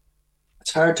piece.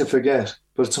 It's hard to forget,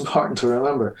 but it's important to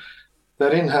remember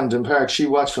that in Hampden Park, she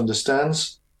watched from the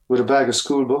stands with a bag of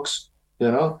school books,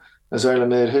 as Ireland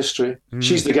made history.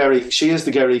 She is the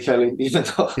Gary Kelly, even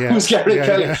though who's Gary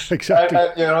Kelly? Yeah, exactly.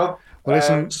 Well,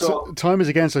 listen, so time is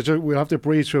against us. We'll have to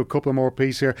breeze through a couple of more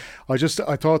pieces here. I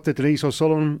thought that Denise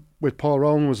O'Sullivan with Paul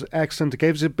Rowan was excellent. It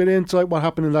gave us a bit of insight what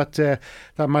happened in that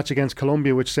match against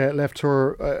Colombia, which left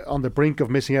her on the brink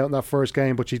of missing out in that first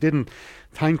game, but she didn't,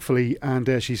 thankfully. And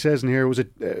she says in here, was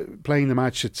it playing the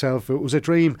match itself? It was a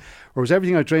dream, or it was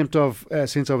everything I dreamt of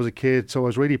since I was a kid. So I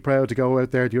was really proud to go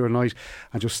out there the other night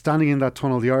and just standing in that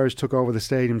tunnel. The Irish took over the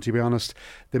stadium, to be honest.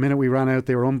 The minute we ran out,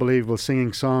 they were unbelievable,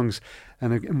 singing songs.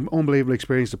 And an unbelievable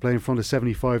experience to play in front of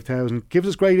 75,000. Gives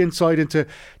us great insight into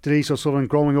Denise O'Sullivan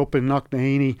growing up in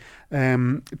Knocknaheeny,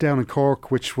 down in Cork,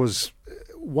 which was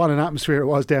what an atmosphere it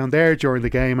was down there during the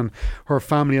game, and her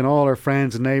family and all her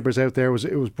friends and neighbours out there.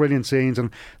 It was brilliant scenes,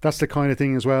 and that's the kind of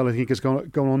thing as well I think is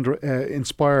going to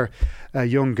inspire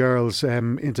young girls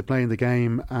into playing the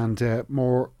game, and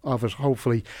more of it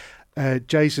hopefully.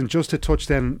 Jason, just to touch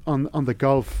then on the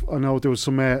golf, I know there was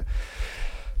some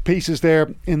pieces there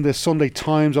in the Sunday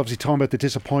Times, obviously talking about the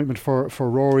disappointment for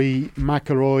Rory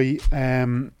McIlroy.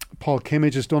 Paul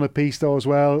Kimmage has done a piece though as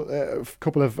well, a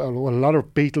lot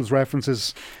of Beatles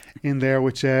references in there,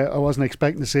 which I wasn't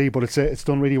expecting to see, but it's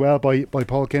done really well by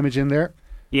Paul Kimmage in there.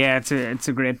 Yeah, it's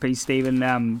a great piece,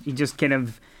 Stephen. He just kind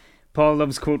of, Paul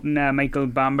loves quoting Michael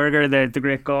Bamberger, the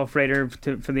great golf writer,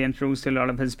 for the intros to a lot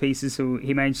of his pieces. So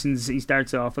he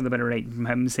starts off with a bit of writing from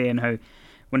him saying how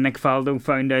when Nick Faldo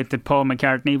found out that Paul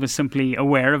McCartney was simply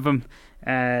aware of him,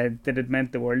 that it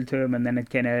meant the world to him, and then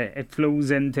it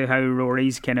flows into how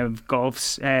Rory's kind of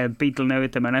golf's Beatle now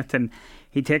at the minute, and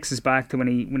he takes us back to when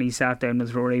he sat down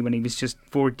with Rory when he was just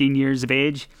 14 years of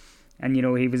age, and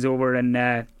he was over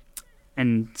in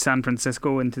San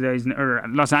Francisco in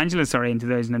Los Angeles in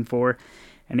 2004,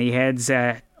 and he heads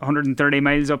 130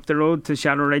 miles up the road to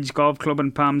Shadow Ridge Golf Club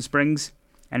in Palm Springs,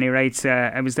 and he writes,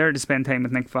 "I was there to spend time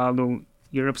with Nick Faldo,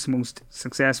 Europe's most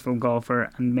successful golfer,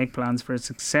 and make plans for a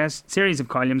series of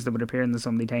columns that would appear in the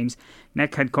Sunday Times.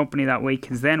 Nick had company that week: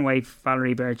 his then wife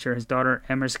Valerie Bircher, his daughter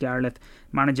Emma Scarlett,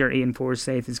 manager Ian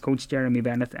Forsyth, his coach Jeremy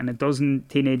Bennett, and a dozen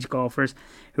teenage golfers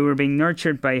who were being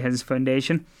nurtured by his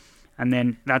foundation." And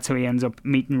then that's how he ends up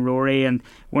meeting Rory, and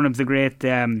one of the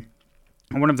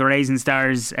rising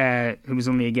stars, who was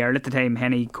only a girl at the time,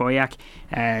 Henny Koyak,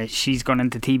 she's gone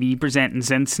into TV presenting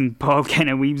since, and Paul kind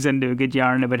of weaves into a good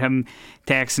yarn about him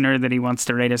texting her that he wants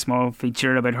to write a small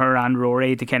feature about her and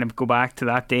Rory to kind of go back to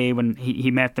that day when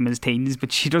he met them as teens,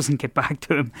 but she doesn't get back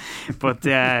to him. But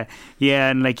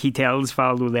and like he tells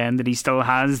Faldo then that he still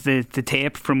has the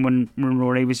tape from when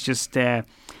Rory was just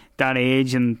that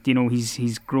age, and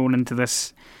he's grown into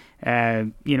this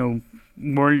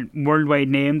worldwide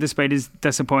name despite his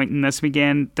disappointment this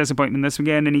weekend,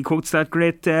 and he quotes that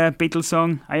great Beatles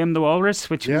song "I Am the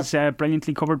Walrus," which was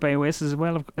brilliantly covered by Oasis as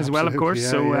well, of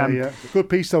course. Good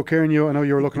piece though, Kieran. I know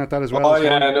you were looking at that as well.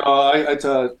 I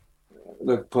thought,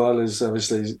 look, Paul is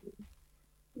obviously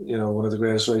one of the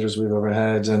greatest writers we've ever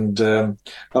had, and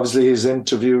obviously his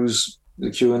interviews, the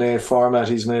Q&A format,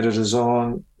 he's made it his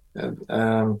own,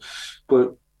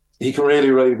 but he can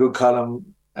really write a good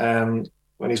column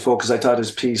when he's focused. I thought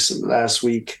his piece last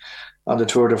week on the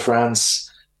Tour de France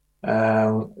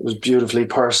was beautifully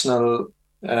personal,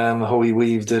 how he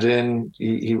weaved it in.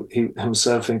 He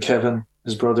himself and Kevin,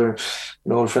 his brother,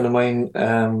 an old friend of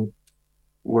mine,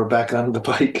 were back on the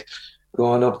bike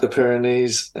going up the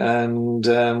Pyrenees, and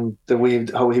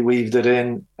how he weaved it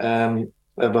in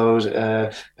about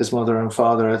his mother and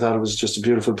father. I thought it was just a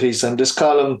beautiful piece. And this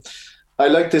column, I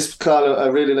like this column. I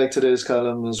really like today's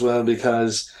column as well,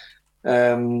 because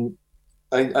I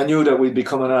knew that we'd be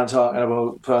coming on talking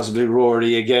about possibly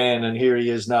Rory again, and here he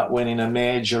is not winning a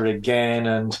major again,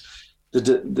 and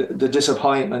the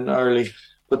disappointment early.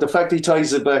 But the fact he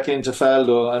ties it back into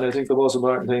Faldo, and I think the most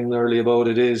important thing early about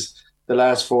it is the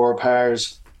last 4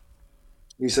 pairs.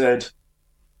 He said,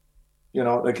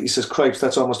 he says, "Cripes,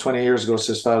 that's almost 20 years ago,"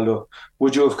 says Faldo.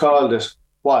 "Would you have called it?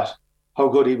 What? How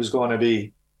good he was going to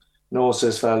be?" "No,"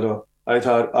 says Faldo. "I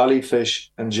thought Ollie Fish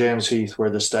and James Heath were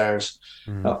the stars."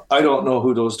 Now, I don't know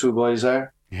who those 2 boys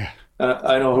are. Yeah.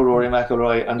 I know who Rory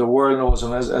McIlroy, and the world knows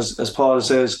him. As Paul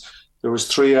says, there was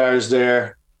 3 hours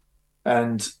there,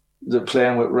 and they're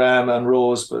playing with Ram and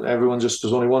Rose, but there's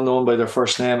only one known by their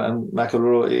first name, and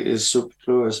McIlroy is super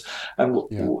clueless. And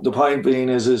the point being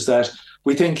is that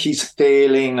we think he's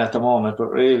failing at the moment, but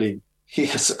really he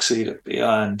has succeeded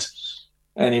beyond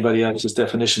anybody else's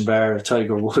definition, bar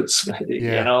Tiger Woods.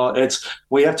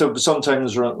 We have to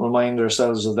sometimes remind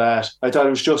ourselves of that. I thought it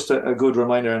was just a good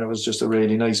reminder, and it was just a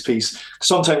really nice piece.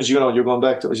 Sometimes you're going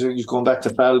back to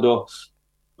Faldo,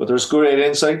 but there's great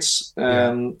insights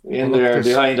in there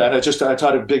behind that. I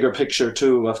thought a bigger picture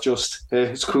too of just, hey,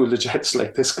 it's cool the Jets,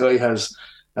 like, this guy has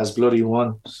bloody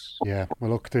won. Yeah, well,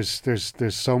 look, there's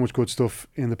so much good stuff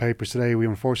in the papers today. We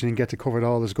unfortunately didn't get to cover it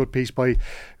all. There's a good piece by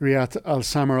Riyad Al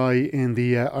Samurai in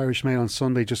the Irish Mail on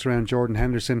Sunday, just around Jordan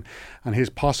Henderson and his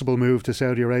possible move to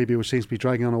Saudi Arabia, which seems to be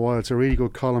dragging on a while. It's a really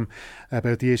good column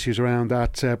about the issues around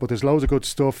that. But there's loads of good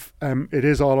stuff. It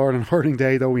is All Ireland Hurling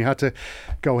Day, though. We had to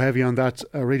go heavy on that.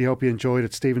 I really hope you enjoyed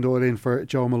it. Stephen Doyle in for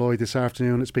Joe Malloy this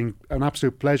afternoon. It's been an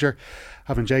absolute pleasure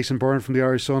having Jason Byrne from the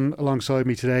Irish Sun alongside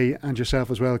me today, and yourself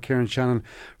as well, Kieran Shannon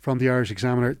from the Irish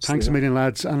Examiner. Thanks a million,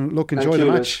 lads, and look, enjoy the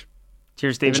match.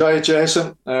 Cheers, Stephen. Enjoy it,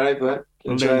 Jason. All right, bye.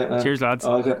 Enjoy it, man. Cheers, lads.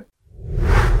 Okay.